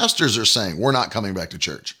the pastors are saying, we're not coming back to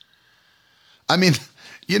church. I mean,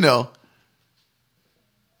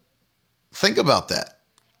 think about that.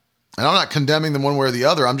 And I'm not condemning them one way or the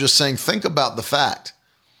other. I'm just saying, think about the fact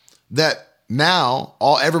that now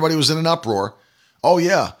everybody was in an uproar. Oh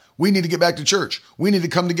yeah, we need to get back to church. We need to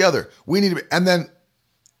come together. And then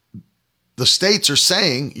the states are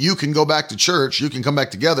saying, you can go back to church. You can come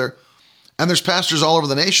back together. And there's pastors all over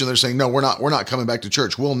the nation. They're saying, no, we're not coming back to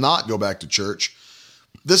church. We'll not go back to church.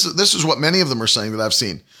 This is what many of them are saying that I've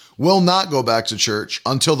seen. We'll not go back to church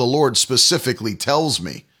until the Lord specifically tells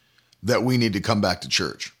me that we need to come back to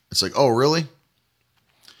church. It's like, oh, really?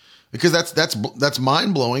 Because that's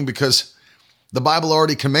mind-blowing, because the Bible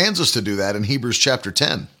already commands us to do that in Hebrews chapter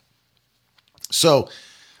 10. So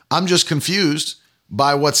I'm just confused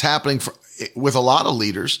by what's happening with a lot of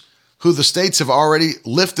leaders who the states have already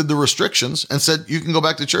lifted the restrictions and said, you can go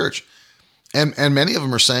back to church. And many of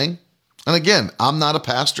them are saying, and again, I'm not a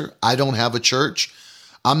pastor. I don't have a church.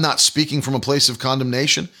 I'm not speaking from a place of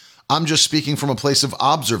condemnation. I'm just speaking from a place of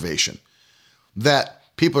observation, that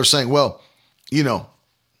people are saying, well,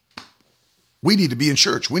 we need to be in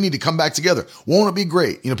church. We need to come back together. Won't it be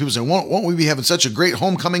great? People saying, won't we be having such a great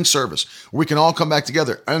homecoming service where we can all come back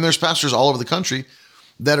together? And there's pastors all over the country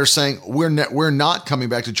that are saying, we're not coming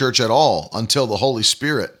back to church at all until the Holy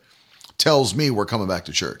Spirit tells me we're coming back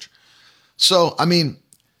to church. So, I mean,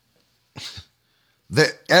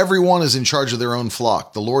 that everyone is in charge of their own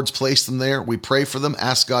flock. The Lord's placed them there. We pray for them,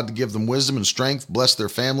 ask God to give them wisdom and strength, bless their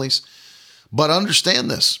families. But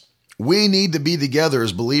understand this, we need to be together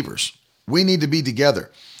as believers. We need to be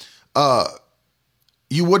together.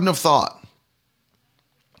 You wouldn't have thought.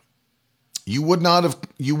 You would not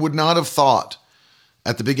have thought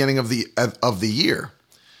at the beginning of the year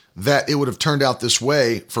that it would have turned out this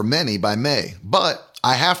way for many by May. But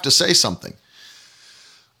I have to say something.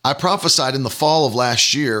 I prophesied in the fall of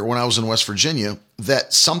last year when I was in West Virginia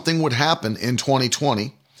that something would happen in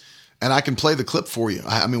 2020, and I can play the clip for you.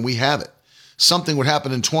 I mean, we have it. Something would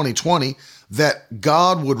happen in 2020 that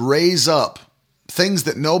God would raise up things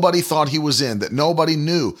that nobody thought he was in, that nobody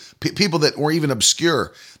knew, people that were even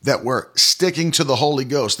obscure, that were sticking to the Holy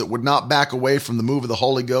Ghost, that would not back away from the move of the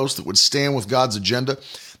Holy Ghost, that would stand with God's agenda,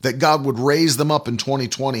 that God would raise them up in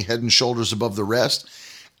 2020 head and shoulders above the rest.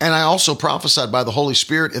 And I also prophesied by the Holy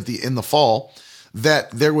Spirit in the fall that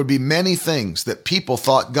there would be many things that people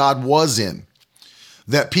thought God was in,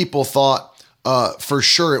 that people thought for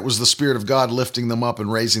sure it was the Spirit of God lifting them up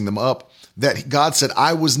and raising them up, that God said,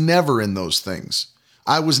 I was never in those things.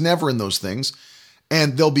 I was never in those things,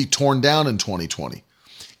 and they'll be torn down in 2020.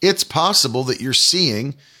 It's possible that you're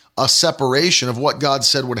seeing a separation of what God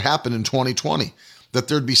said would happen in 2020, that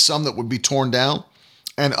there'd be some that would be torn down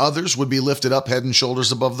and others would be lifted up head and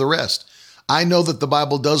shoulders above the rest. I know that the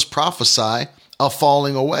Bible does prophesy a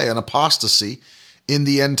falling away, an apostasy in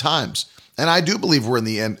the end times. And I do believe we're in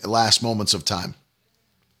the last moments of time.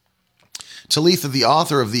 Talitha, the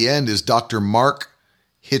author of The End, is Dr. Mark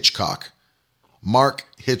Hitchcock. Mark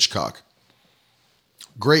Hitchcock.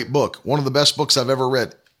 Great book. One of the best books I've ever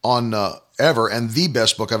read and the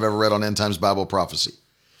best book I've ever read on end times Bible prophecy.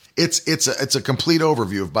 It's a complete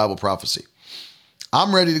overview of Bible prophecy.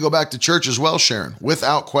 I'm ready to go back to church as well, Sharon,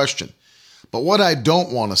 without question. But what I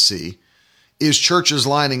don't want to see is churches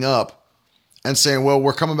lining up and saying, well,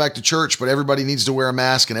 we're coming back to church, but everybody needs to wear a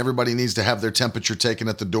mask and everybody needs to have their temperature taken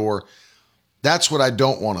at the door. That's what I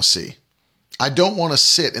don't want to see. I don't want to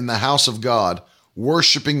sit in the house of God,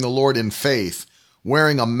 worshiping the Lord in faith,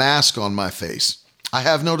 wearing a mask on my face. I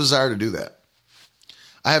have no desire to do that.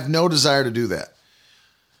 I have no desire to do that.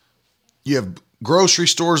 You have grocery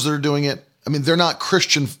stores that are doing it. I mean, they're not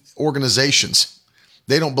Christian organizations.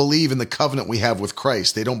 They don't believe in the covenant we have with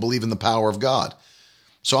Christ. They don't believe in the power of God.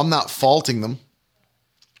 So I'm not faulting them.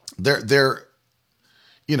 They're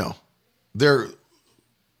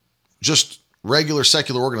just regular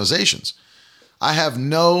secular organizations. I have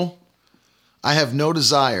no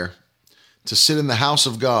desire to sit in the house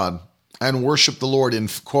of God and worship the Lord in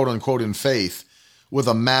quote unquote in faith with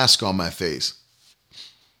a mask on my face,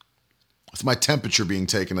 with my temperature being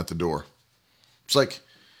taken at the door. It's like,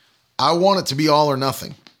 I want it to be all or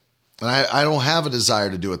nothing. And I don't have a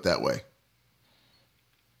desire to do it that way.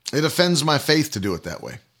 It offends my faith to do it that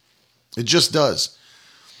way. It just does.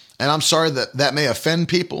 And I'm sorry that may offend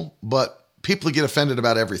people, but people get offended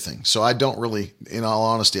about everything. So I don't really, in all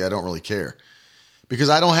honesty, I don't really care, because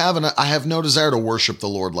I have no desire to worship the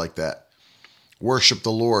Lord like that. Worship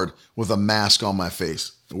the Lord with a mask on my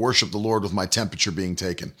face. Worship the Lord with my temperature being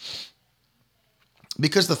taken.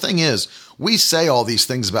 Because the thing is, we say all these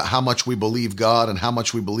things about how much we believe God and how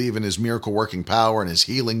much we believe in his miracle working power and his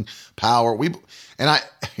healing power. We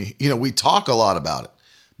talk a lot about it,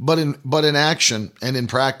 but in action and in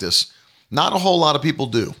practice, not a whole lot of people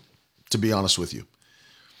do, to be honest with you.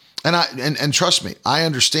 And trust me, I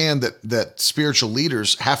understand that spiritual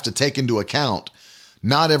leaders have to take into account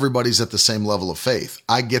not everybody's at the same level of faith.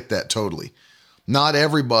 I get that totally. Not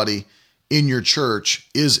everybody in your church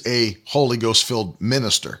is a Holy Ghost filled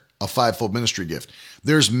minister, a fivefold ministry gift.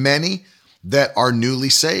 There's many that are newly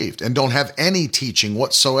saved and don't have any teaching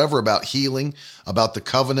whatsoever about healing, about the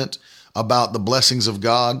covenant, about the blessings of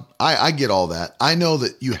God. I get all that. I know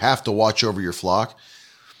that you have to watch over your flock.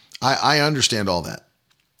 I understand all that.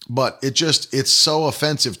 But it's so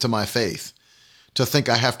offensive to my faith to think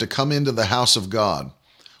I have to come into the house of God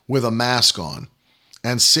with a mask on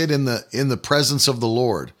and sit in the presence of the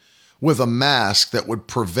Lord with a mask that would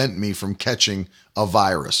prevent me from catching a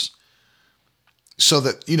virus. So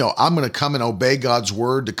that, I'm going to come and obey God's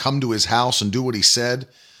word, to come to his house and do what he said.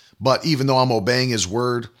 But even though I'm obeying his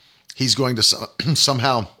word, he's going to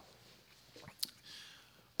somehow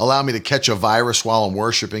allow me to catch a virus while I'm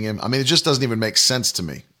worshiping him. I mean, it just doesn't even make sense to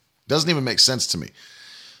me. Doesn't even make sense to me.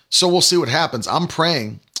 So we'll see what happens. I'm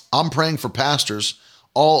praying for pastors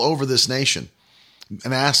all over this nation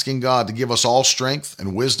and asking God to give us all strength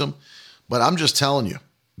and wisdom. But I'm just telling you,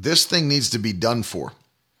 this thing needs to be done for.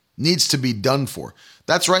 Needs to be done for.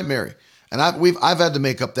 That's right, Mary. And I've had to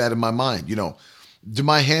make up that in my mind. Do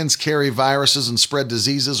my hands carry viruses and spread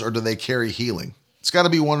diseases, or do they carry healing? It's got to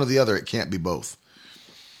be one or the other. It can't be both.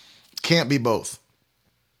 Can't be both.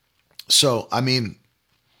 So,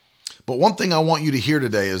 but one thing I want you to hear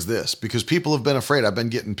today is this, because people have been afraid. I've been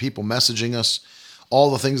getting people messaging us, all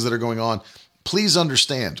the things that are going on. Please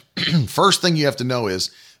understand. First thing you have to know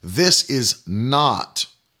is this is not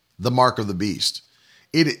the mark of the beast.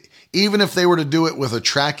 Even if they were to do it with a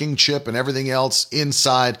tracking chip and everything else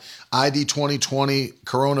inside ID 2020,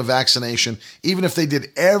 corona vaccination, even if they did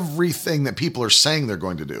everything that people are saying they're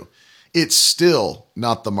going to do, it's still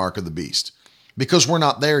not the mark of the beast, because we're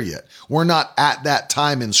not there yet. We're not at that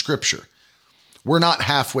time in Scripture. We're not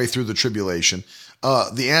halfway through the tribulation.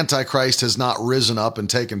 The Antichrist has not risen up and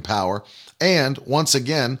taken power. And once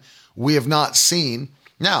again, we have not seen.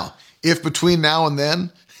 Now, if between now and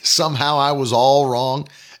then, somehow I was all wrong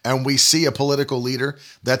and we see a political leader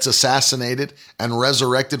that's assassinated and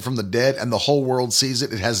resurrected from the dead and the whole world sees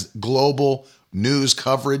it, it has global news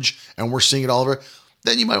coverage and we're seeing it all over,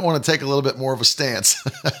 then you might want to take a little bit more of a stance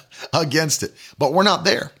against it. But we're not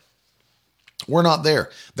there. We're not there.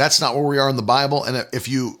 That's not where we are in the Bible. And if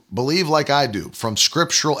you believe like I do from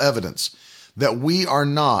scriptural evidence that we are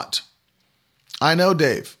not, I know,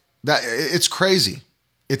 Dave, that it's crazy.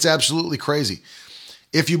 It's absolutely crazy.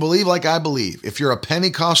 If you believe like I believe, if you're a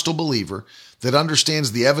Pentecostal believer that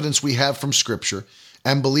understands the evidence we have from Scripture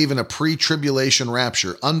and believe in a pre-tribulation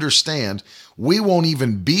rapture, understand we won't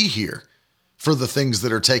even be here for the things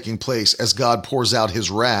that are taking place as God pours out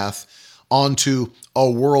his wrath onto a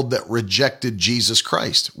world that rejected Jesus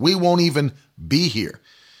Christ. We won't even be here.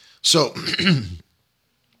 So,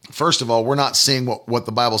 first of all, we're not seeing what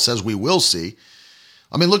the Bible says we will see.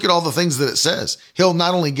 Look at all the things that it says. He'll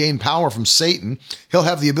not only gain power from Satan, he'll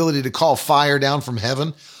have the ability to call fire down from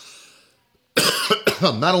heaven.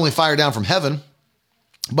 Not only fire down from heaven,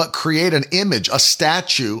 but create an image, a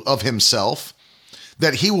statue of himself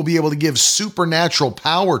that he will be able to give supernatural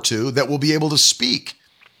power to, that will be able to speak,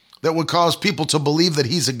 that would cause people to believe that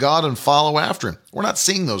he's a God and follow after him. We're not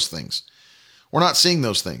seeing those things. We're not seeing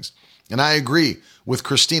those things. And I agree with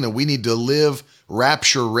Christina. We need to live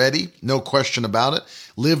rapture ready, no question about it.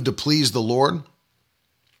 Live to please the Lord.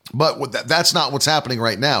 But that's not what's happening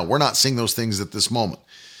right now. We're not seeing those things at this moment.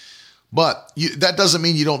 But that doesn't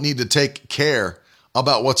mean you don't need to take care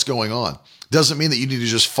about what's going on. Doesn't mean that you need to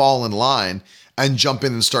just fall in line and jump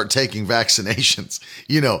in and start taking vaccinations.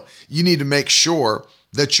 You need to make sure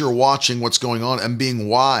that you're watching what's going on and being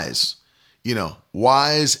wise.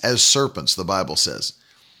 Wise as serpents, the Bible says.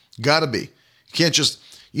 Gotta be. You can't just,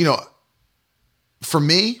 for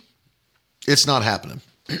me, it's not happening.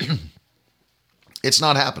 It's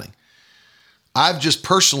not happening. I've just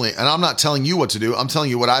personally, and I'm not telling you what to do, I'm telling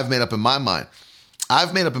you what I've made up in my mind.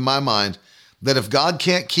 I've made up in my mind that if God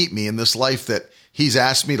can't keep me in this life that he's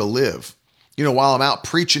asked me to live, while I'm out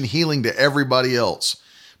preaching healing to everybody else,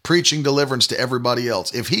 preaching deliverance to everybody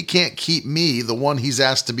else. If he can't keep me, the one he's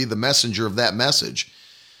asked to be the messenger of that message,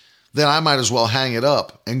 then I might as well hang it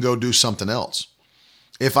up and go do something else.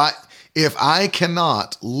 If I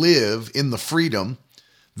cannot live in the freedom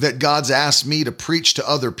that God's asked me to preach to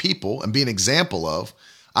other people and be an example of,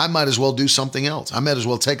 I might as well do something else. I might as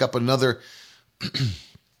well take up another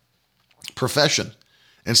profession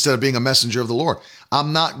instead of being a messenger of the Lord.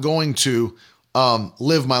 I'm not going to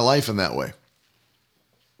live my life in that way.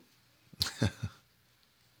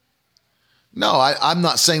 No, I'm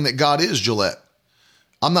not saying that God is Gillette.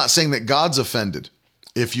 I'm not saying that God's offended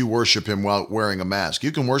if you worship him while wearing a mask.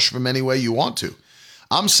 You can worship him any way you want to.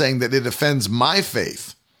 I'm saying that it offends my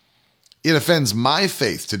faith. It offends my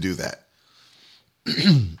faith to do that.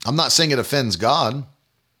 I'm not saying it offends God.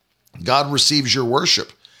 God receives your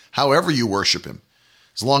worship, however you worship him,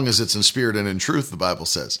 as long as it's in spirit and in truth, the Bible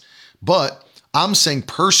says. But I'm saying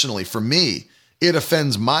personally, for me, it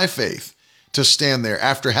offends my faith to stand there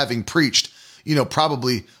after having preached,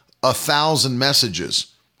 probably 1,000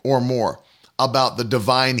 messages or more about the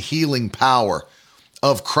divine healing power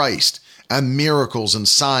of Christ and miracles and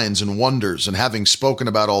signs and wonders, and having spoken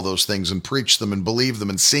about all those things and preached them and believed them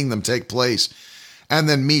and seeing them take place. And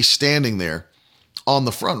then me standing there on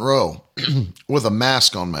the front row with a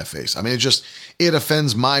mask on my face. I mean, it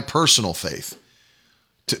offends my personal faith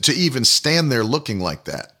to even stand there looking like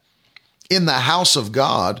that. In the house of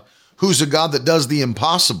God, who's a God that does the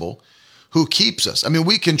impossible, who keeps us. I mean,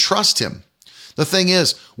 we can trust him. The thing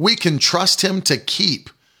is, we can trust him to keep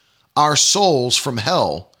our souls from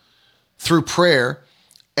hell through prayer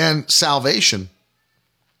and salvation,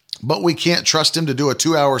 but we can't trust him to do a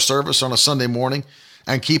 2-hour service on a Sunday morning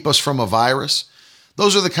and keep us from a virus.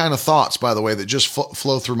 Those are the kind of thoughts, by the way, that just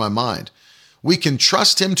flow through my mind. We can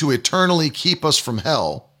trust him to eternally keep us from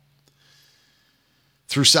hell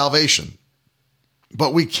through salvation,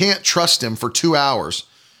 but we can't trust him for 2 hours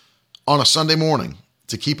on a Sunday morning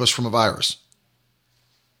to keep us from a virus.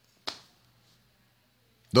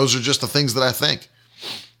 Those are just the things that I think.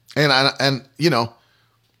 And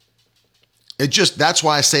that's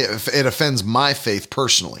why I say it offends my faith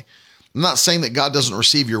personally. I'm not saying that God doesn't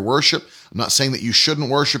receive your worship. I'm not saying that you shouldn't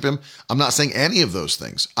worship him. I'm not saying any of those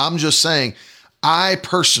things. I'm just saying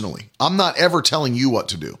I'm not ever telling you what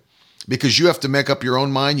to do, because you have to make up your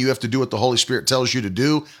own mind. You have to do what the Holy Spirit tells you to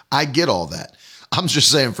do. I get all that. I'm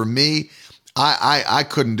just saying, for me, I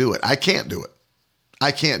couldn't do it. I can't do it.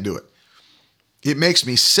 I can't do it. It makes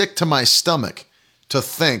me sick to my stomach to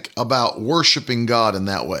think about worshiping God in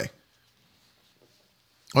that way.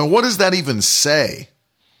 Well, what does that even say?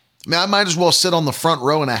 I mean, I might as well sit on the front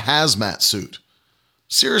row in a hazmat suit.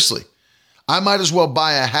 Seriously. I might as well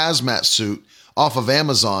buy a hazmat suit off of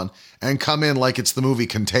Amazon and come in like it's the movie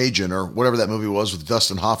Contagion or whatever that movie was with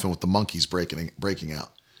Dustin Hoffman with the monkeys breaking out.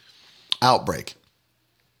 Outbreak.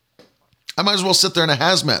 I might as well sit there in a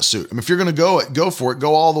hazmat suit. I mean, if you're going to go for it,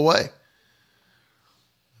 go all the way.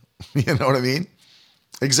 You know what I mean?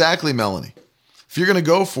 Exactly, Melanie. If you're going to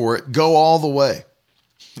go for it, go all the way.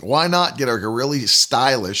 Why not get a really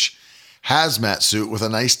stylish hazmat suit with a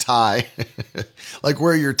nice tie? Like,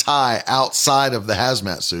 wear your tie outside of the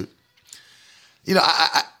hazmat suit.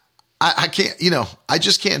 I can't, I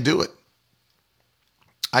just can't do it.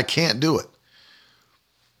 I can't do it.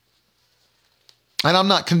 And I'm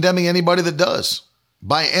not condemning anybody that does,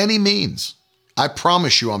 by any means. I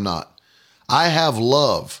promise you I'm not. I have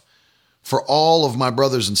love for all of my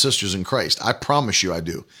brothers and sisters in Christ. I promise you I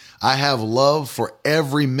do. I have love for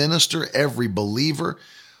every minister, every believer,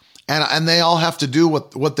 and they all have to do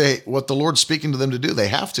what the Lord's speaking to them to do. They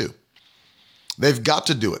have to. They've got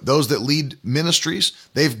to do it. Those that lead ministries,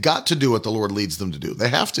 they've got to do what the Lord leads them to do. They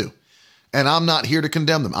have to. And I'm not here to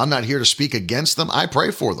condemn them. I'm not here to speak against them. I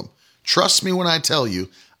pray for them. Trust me when I tell you,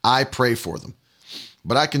 I pray for them.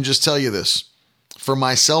 But I can just tell you this. For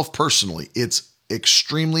myself personally, it's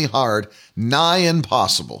extremely hard, nigh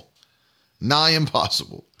impossible.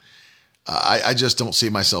 I just don't see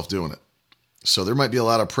myself doing it. So there might be a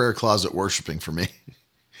lot of prayer closet worshiping for me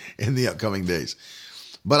in the upcoming days.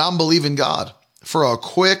 But I'm believing God for a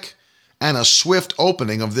quick and a swift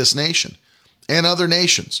opening of this nation and other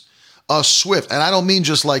nations. A swift, and I don't mean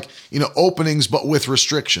just like, openings, but with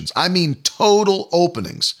restrictions. I mean total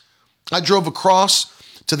openings. I drove across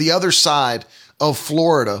to the other side of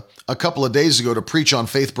Florida a couple of days ago to preach on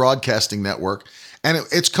Faith Broadcasting Network, and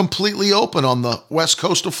it's completely open on the west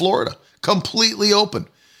coast of Florida. Completely open.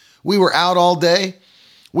 We were out all day.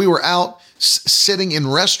 We were out sitting in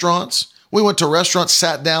restaurants. We went to restaurants,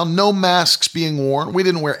 sat down, no masks being worn. We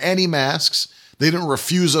didn't wear any masks. They didn't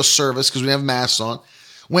refuse us service because we didn't have masks on.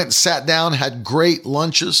 Went and sat down, had great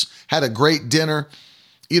lunches, had a great dinner,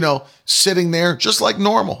 sitting there just like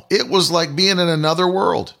normal. It was like being in another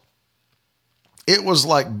world. It was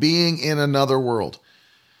like being in another world.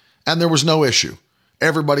 And there was no issue.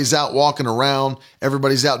 Everybody's out walking around.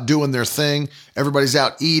 Everybody's out doing their thing. Everybody's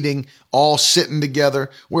out eating, all sitting together.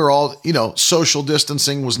 We're all, social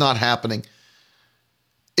distancing was not happening.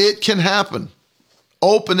 It can happen.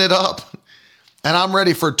 Open it up. And I'm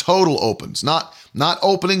ready for total opens, not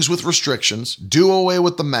openings with restrictions. Do away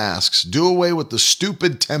with the masks. Do away with the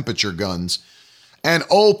stupid temperature guns and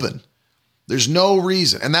open. There's no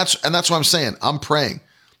reason. And that's what I'm saying. I'm praying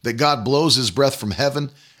that God blows his breath from heaven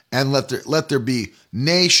and let there be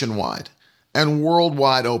nationwide and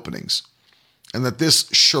worldwide openings, and that this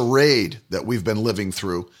charade that we've been living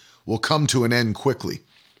through will come to an end quickly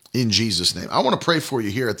in Jesus' name. I want to pray for you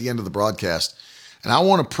here at the end of the broadcast. And I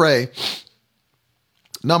want to pray,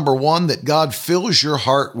 number one, that God fills your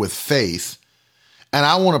heart with faith. And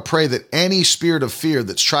I want to pray that any spirit of fear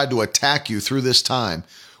that's tried to attack you through this time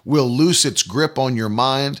will loose its grip on your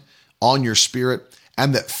mind, on your spirit,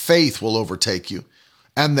 and that faith will overtake you,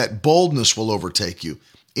 and that boldness will overtake you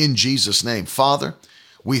in Jesus' name. Father,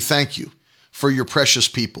 we thank you for your precious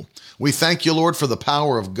people. We thank you, Lord, for the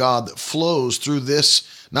power of God that flows through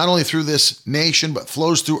this, not only through this nation, but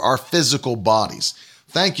flows through our physical bodies.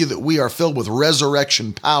 Thank you that we are filled with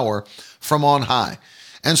resurrection power from on high.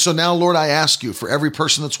 And so now, Lord, I ask you for every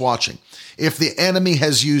person that's watching, if the enemy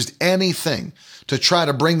has used anything to try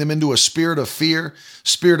to bring them into a spirit of fear,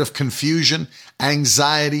 spirit of confusion,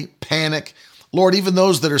 anxiety, panic, Lord, even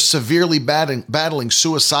those that are severely battling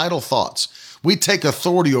suicidal thoughts, we take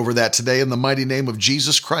authority over that today in the mighty name of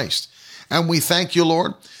Jesus Christ. And we thank you,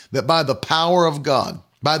 Lord, that by the power of God,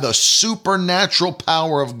 by the supernatural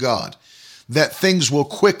power of God, that things will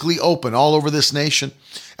quickly open all over this nation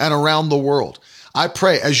and around the world. I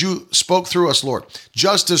pray, as you spoke through us, Lord,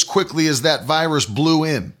 just as quickly as that virus blew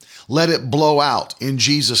in, let it blow out in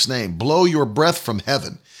Jesus' name. Blow your breath from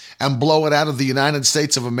heaven and blow it out of the United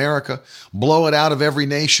States of America, blow it out of every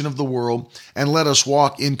nation of the world, and let us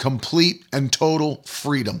walk in complete and total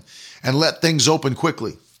freedom, and let things open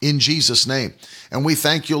quickly in Jesus' name. And we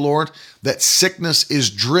thank you, Lord, that sickness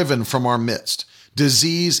is driven from our midst.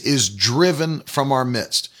 Disease is driven from our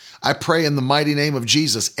midst. I pray in the mighty name of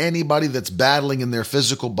Jesus, anybody that's battling in their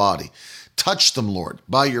physical body, touch them, Lord,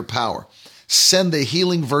 by your power. Send the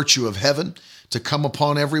healing virtue of heaven to come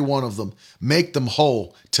upon every one of them. Make them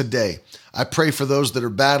whole today. I pray for those that are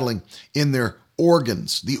battling in their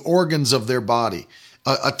organs, the organs of their body,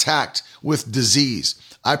 attacked with disease.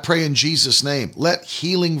 I pray in Jesus' name, let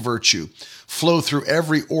healing virtue flow through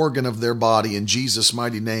every organ of their body in Jesus'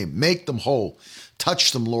 mighty name. Make them whole.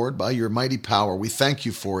 Touch them, Lord, by your mighty power. We thank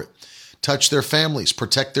you for it. Touch their families,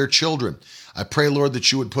 protect their children. I pray, Lord,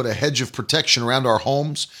 that you would put a hedge of protection around our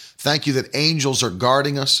homes. Thank you that angels are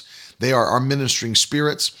guarding us. They are our ministering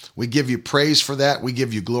spirits. We give you praise for that. We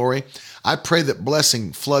give you glory. I pray that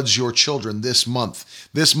blessing floods your children this month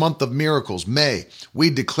of miracles. May we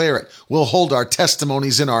declare it. We'll hold our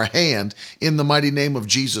testimonies in our hand in the mighty name of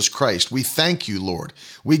Jesus Christ. We thank you, Lord.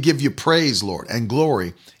 We give you praise, Lord, and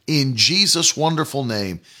glory in Jesus' wonderful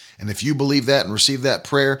name. And if you believe that and receive that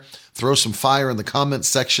prayer, throw some fire in the comments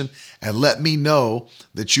section and let me know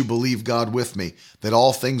that you believe God with me, that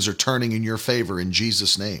all things are turning in your favor in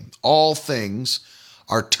Jesus' name. All things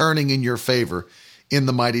are turning in your favor in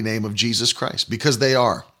the mighty name of Jesus Christ, because they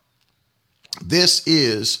are. This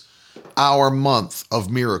is our month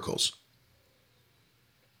of miracles.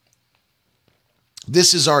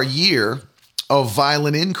 This is our year of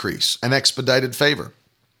violent increase and expedited favor.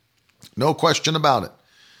 No question about it.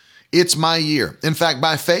 It's my year. In fact,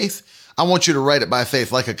 by faith, I want you to write it by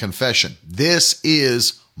faith like a confession. This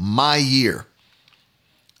is my year.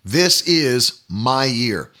 This is my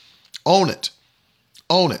year. Own it.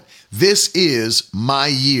 Own it. This is my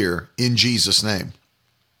year in Jesus' name.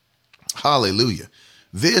 Hallelujah.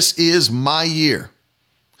 This is my year.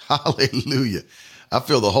 Hallelujah. I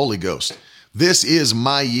feel the Holy Ghost. This is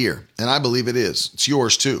my year, and I believe it is. It's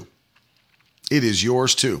yours too. It is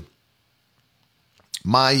yours too.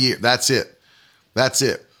 My year. That's it. That's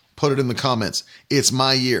it. Put it in the comments. It's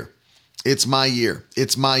my year. It's my year.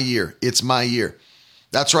 It's my year. It's my year.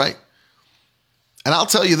 That's right. And I'll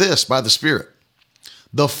tell you this by the Spirit.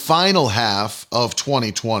 The final half of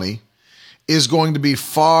 2020 is going to be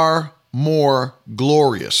far more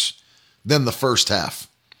glorious than the first half.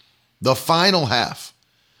 The final half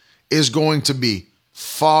is going to be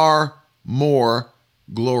far more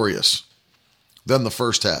glorious than the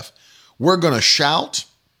first half. We're going to shout.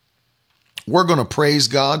 We're going to praise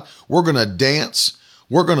God. We're going to dance.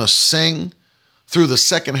 We're going to sing through the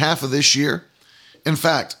second half of this year. In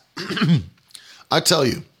fact, I tell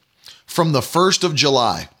you, from the 1st of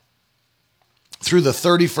July through the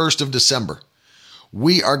 31st of December,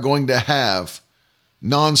 we are going to have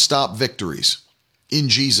nonstop victories in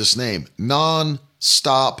Jesus' name.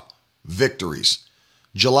 Nonstop victories.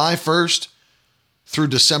 July 1st through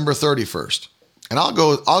December 31st. And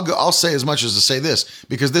I'll say as much as to say this,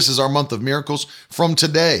 because this is our month of miracles from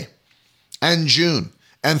today and June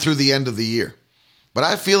and through the end of the year. But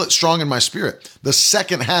I feel it strong in my spirit. The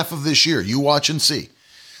second half of this year, you watch and see.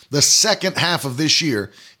 The second half of this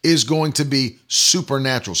year is going to be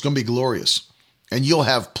supernatural. It's going to be glorious. And you'll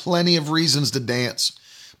have plenty of reasons to dance,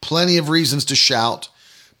 plenty of reasons to shout,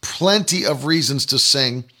 plenty of reasons to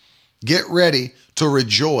sing. Get ready to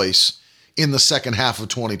rejoice in the second half of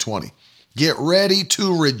 2020. Get ready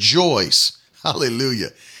to rejoice,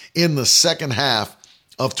 hallelujah, in the second half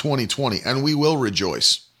of 2020. And we will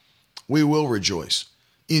rejoice. We will rejoice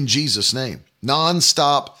in Jesus' name.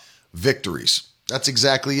 Non-stop victories. That's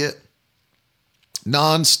exactly it.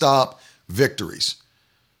 Non-stop victories.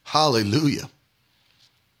 Hallelujah.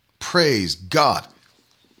 Praise God.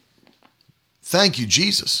 Thank you,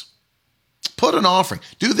 Jesus. Put an offering.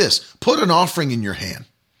 Do this. Put an offering in your hand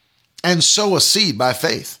and sow a seed by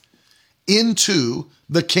faith into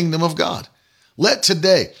the kingdom of God. Let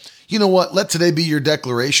today, you know what? Let today be your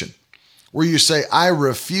declaration where you say, I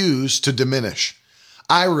refuse to diminish.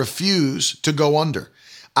 I refuse to go under.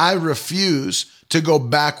 I refuse to go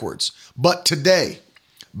backwards. But today,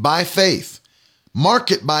 by faith,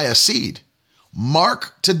 mark it by a seed.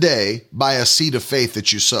 Mark today by a seed of faith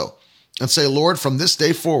that you sow. And say, Lord, from this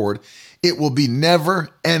day forward, it will be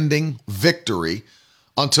never-ending victory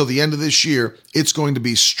until the end of this year. It's going to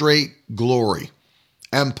be straight glory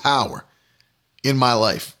and power in my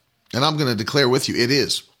life. And I'm going to declare with you, it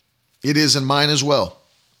is. It is in mine as well.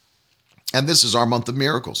 And this is our month of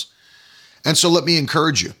miracles. And so let me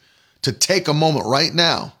encourage you to take a moment right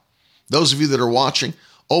now. Those of you that are watching,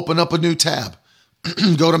 open up a new tab.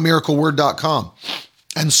 Go to miracleword.com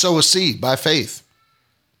and sow a seed by faith.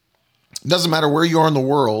 It doesn't matter where you are in the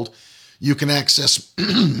world, you can access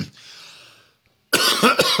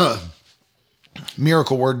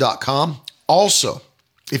miracleword.com. Also,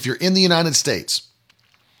 if you're in the United States,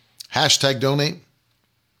 #donate,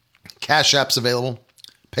 Cash App's available,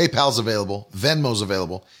 PayPal's available, Venmo's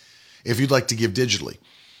available, if you'd like to give digitally.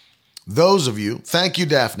 Those of you, thank you,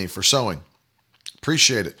 Daphne, for sowing.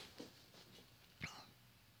 Appreciate it.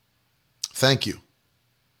 Thank you.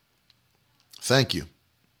 Thank you.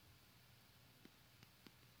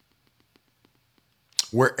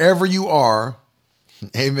 Wherever you are,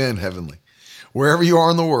 amen, heavenly. Wherever you are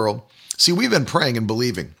in the world, see, we've been praying and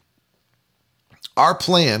believing. Our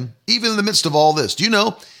plan, even in the midst of all this, do you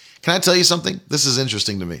know, can I tell you something? This is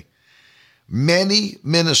interesting to me. Many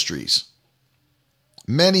ministries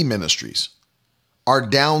are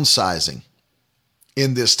downsizing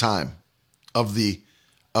in this time of the,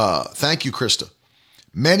 thank you, Krista.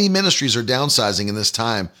 Many ministries are downsizing in this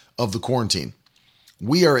time of the quarantine.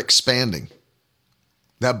 We are expanding.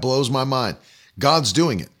 That blows my mind. God's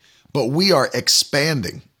doing it, but we are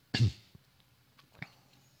expanding.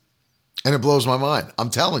 And it blows my mind.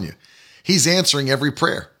 I'm telling you, he's answering every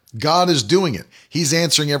prayer. God is doing it. He's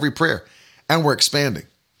answering every prayer, and we're expanding.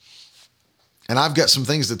 And I've got some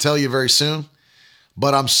things to tell you very soon,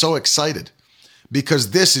 but I'm so excited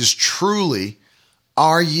because this is truly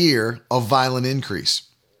our year of violent increase.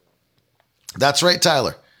 That's right,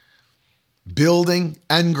 Tyler. Building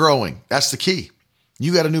and growing. That's the key.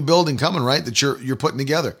 You got a new building coming, right? That you're putting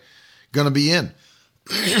together. Going to be in.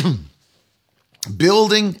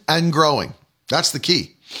 Building and growing. That's the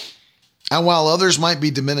key. And while others might be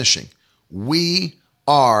diminishing, we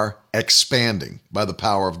are expanding by the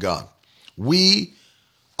power of God. We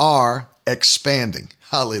are expanding.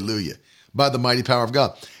 Hallelujah. By the mighty power of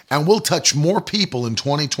God. And we'll touch more people in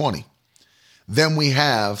 2020 than we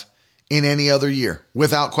have in any other year,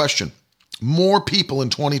 without question. More people in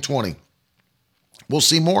 2020. We'll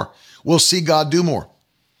see more. We'll see God do more.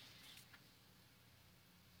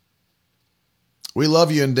 We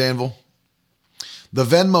love you in Danville. The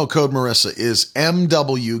Venmo code, Marissa, is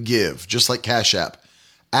MWGive, just like Cash App,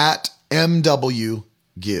 at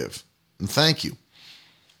MWGive. And thank you.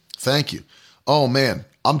 Thank you. Oh, man,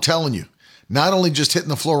 I'm telling you, not only just hitting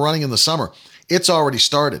the floor running in the summer, it's already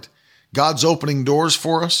started. God's opening doors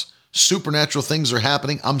for us. Supernatural things are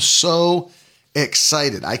happening. I'm so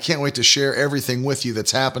excited. I can't wait to share everything with you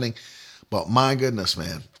that's happening. But my goodness,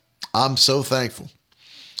 man, I'm so thankful.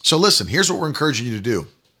 So listen, here's what we're encouraging you to do.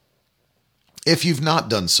 If you've not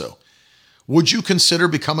done so, would you consider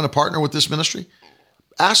becoming a partner with this ministry?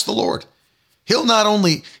 Ask the Lord. He'll not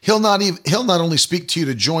only speak to you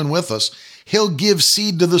to join with us, He'll give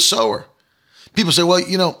seed to the sower. People say, well,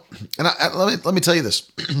 and let me tell you this.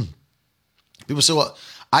 People say, well,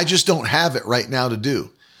 I just don't have it right now to do.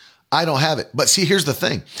 I don't have it. But see, here's the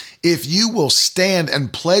thing. If you will stand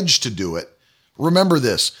and pledge to do it, remember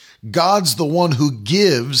this, God's the one who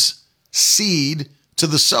gives seed to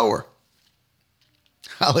the sower.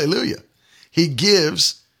 Hallelujah. He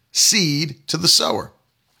gives seed to the sower.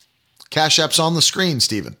 Cash App's on the screen,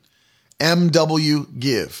 Stephen. MW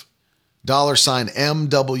Give.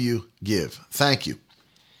 $MW Give. Thank you.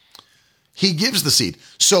 He gives the seed.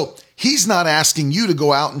 So he's not asking you to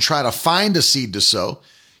go out and try to find a seed to sow.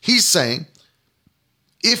 He's saying,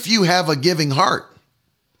 if you have a giving heart,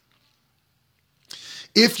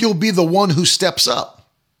 if you'll be the one who steps up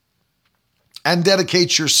and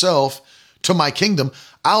dedicates yourself to my kingdom,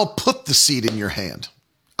 I'll put the seed in your hand.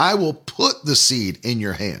 I will put the seed in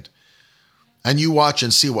your hand. And you watch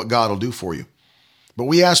and see what God will do for you. But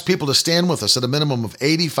we ask people to stand with us at a minimum of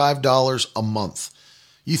 $85 a month.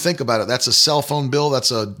 You think about it. That's a cell phone bill.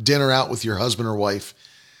 That's a dinner out with your husband or wife.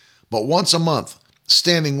 But once a month,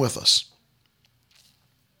 standing with us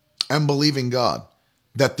and believing God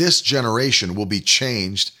that this generation will be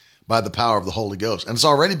changed by the power of the Holy Ghost. And it's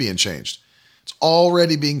already being changed. It's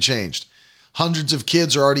already being changed. Hundreds of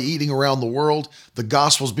kids are already eating around the world. The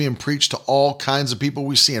gospel's being preached to all kinds of people.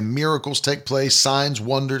 We're seeing miracles take place, signs,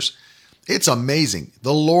 wonders. It's amazing.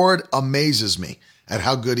 The Lord amazes me at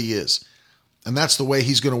how good he is. And that's the way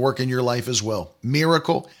he's going to work in your life as well.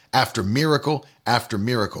 Miracle after miracle after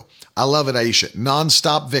miracle. I love it, Aisha.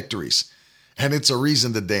 Nonstop victories. And it's a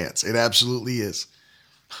reason to dance. It absolutely is.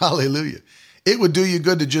 Hallelujah. It would do you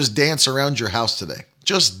good to just dance around your house today.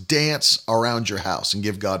 Just dance around your house and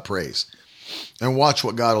give God praise. And watch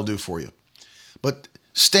what God will do for you. But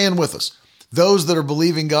stand with us. Those that are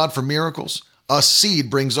believing God for miracles, a seed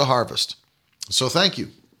brings a harvest. So thank you.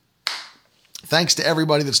 Thanks to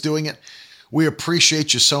everybody that's doing it. We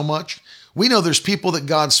appreciate you so much. We know there's people that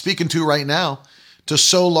God's speaking to right now to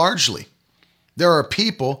sow largely. There are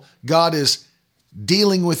people God is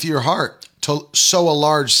dealing with your heart to sow a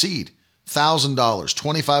large seed. $1,000,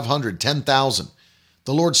 $2,500, $10,000.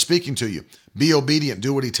 The Lord's speaking to you. Be obedient.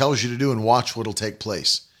 Do what he tells you to do and watch what will take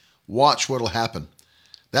place. Watch what will happen.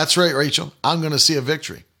 That's right, Rachel. I'm going to see a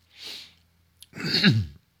victory.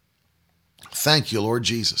 Thank you, Lord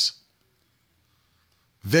Jesus.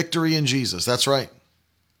 Victory in Jesus. That's right.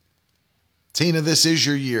 Tina, this is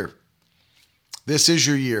your year. This is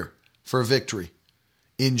your year for victory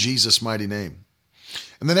in Jesus' mighty name.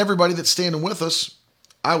 And then everybody that's standing with us,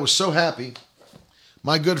 I was so happy.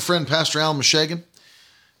 My good friend, Pastor Alan Meshagan,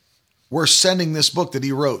 we're sending this book that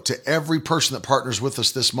he wrote to every person that partners with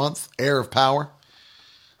us this month, Heir of Power.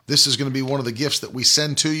 This is going to be one of the gifts that we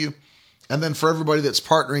send to you. And then for everybody that's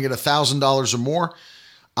partnering at $1,000 or more,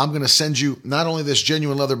 I'm going to send you not only this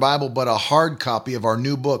Genuine Leather Bible, but a hard copy of our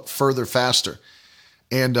new book, Further Faster.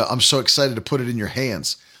 And I'm so excited to put it in your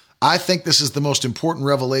hands. I think this is the most important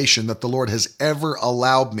revelation that the Lord has ever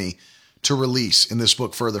allowed me to release in this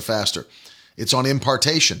book, Further Faster. It's on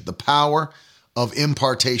impartation, the power of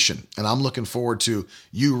impartation. And I'm looking forward to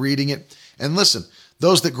you reading it. And listen,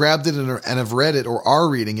 those that grabbed it and have read it or are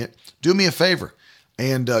reading it, do me a favor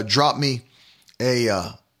and drop me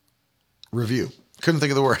a review. Couldn't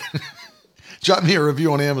think of the word. Drop me a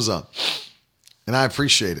review on Amazon. And I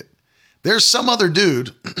appreciate it. There's some other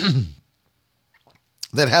dude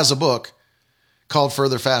that has a book called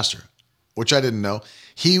Further Faster, which I didn't know.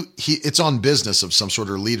 It's on business of some sort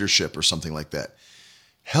of leadership or something like that.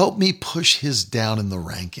 Help me push his down in the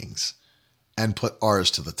rankings and put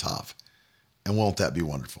ours to the top. And won't that be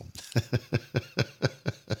wonderful?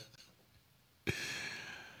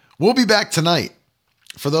 We'll be back tonight.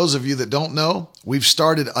 For those of you that don't know, we've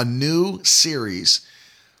started a new series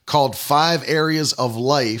called 5 Areas of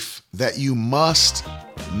Life That You Must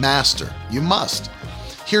Master. You must.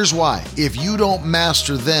 Here's why. If you don't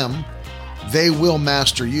master them, they will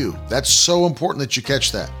master you. That's so important that you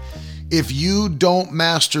catch that. If you don't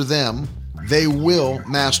master them, they will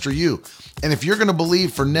master you. And if you're going to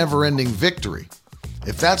believe for never-ending victory,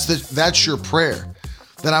 if that's your prayer,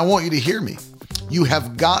 then I want you to hear me. You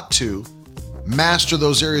have got to master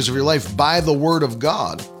those areas of your life by the word of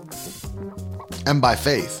God and by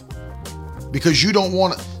faith. Because you don't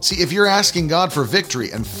want to... See, if you're asking God for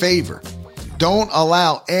victory and favor, don't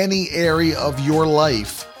allow any area of your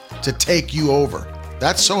life to take you over.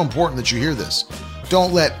 That's so important that you hear this.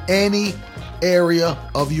 Don't let any area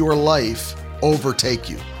of your life overtake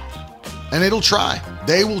you. And it'll try.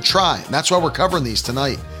 They will try. And that's why we're covering these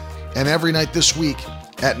tonight and every night this week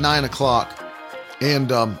at 9 o'clock.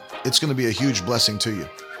 And it's going to be a huge blessing to you.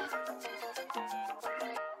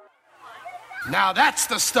 Now that's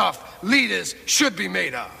the stuff leaders should be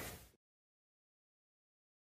made of.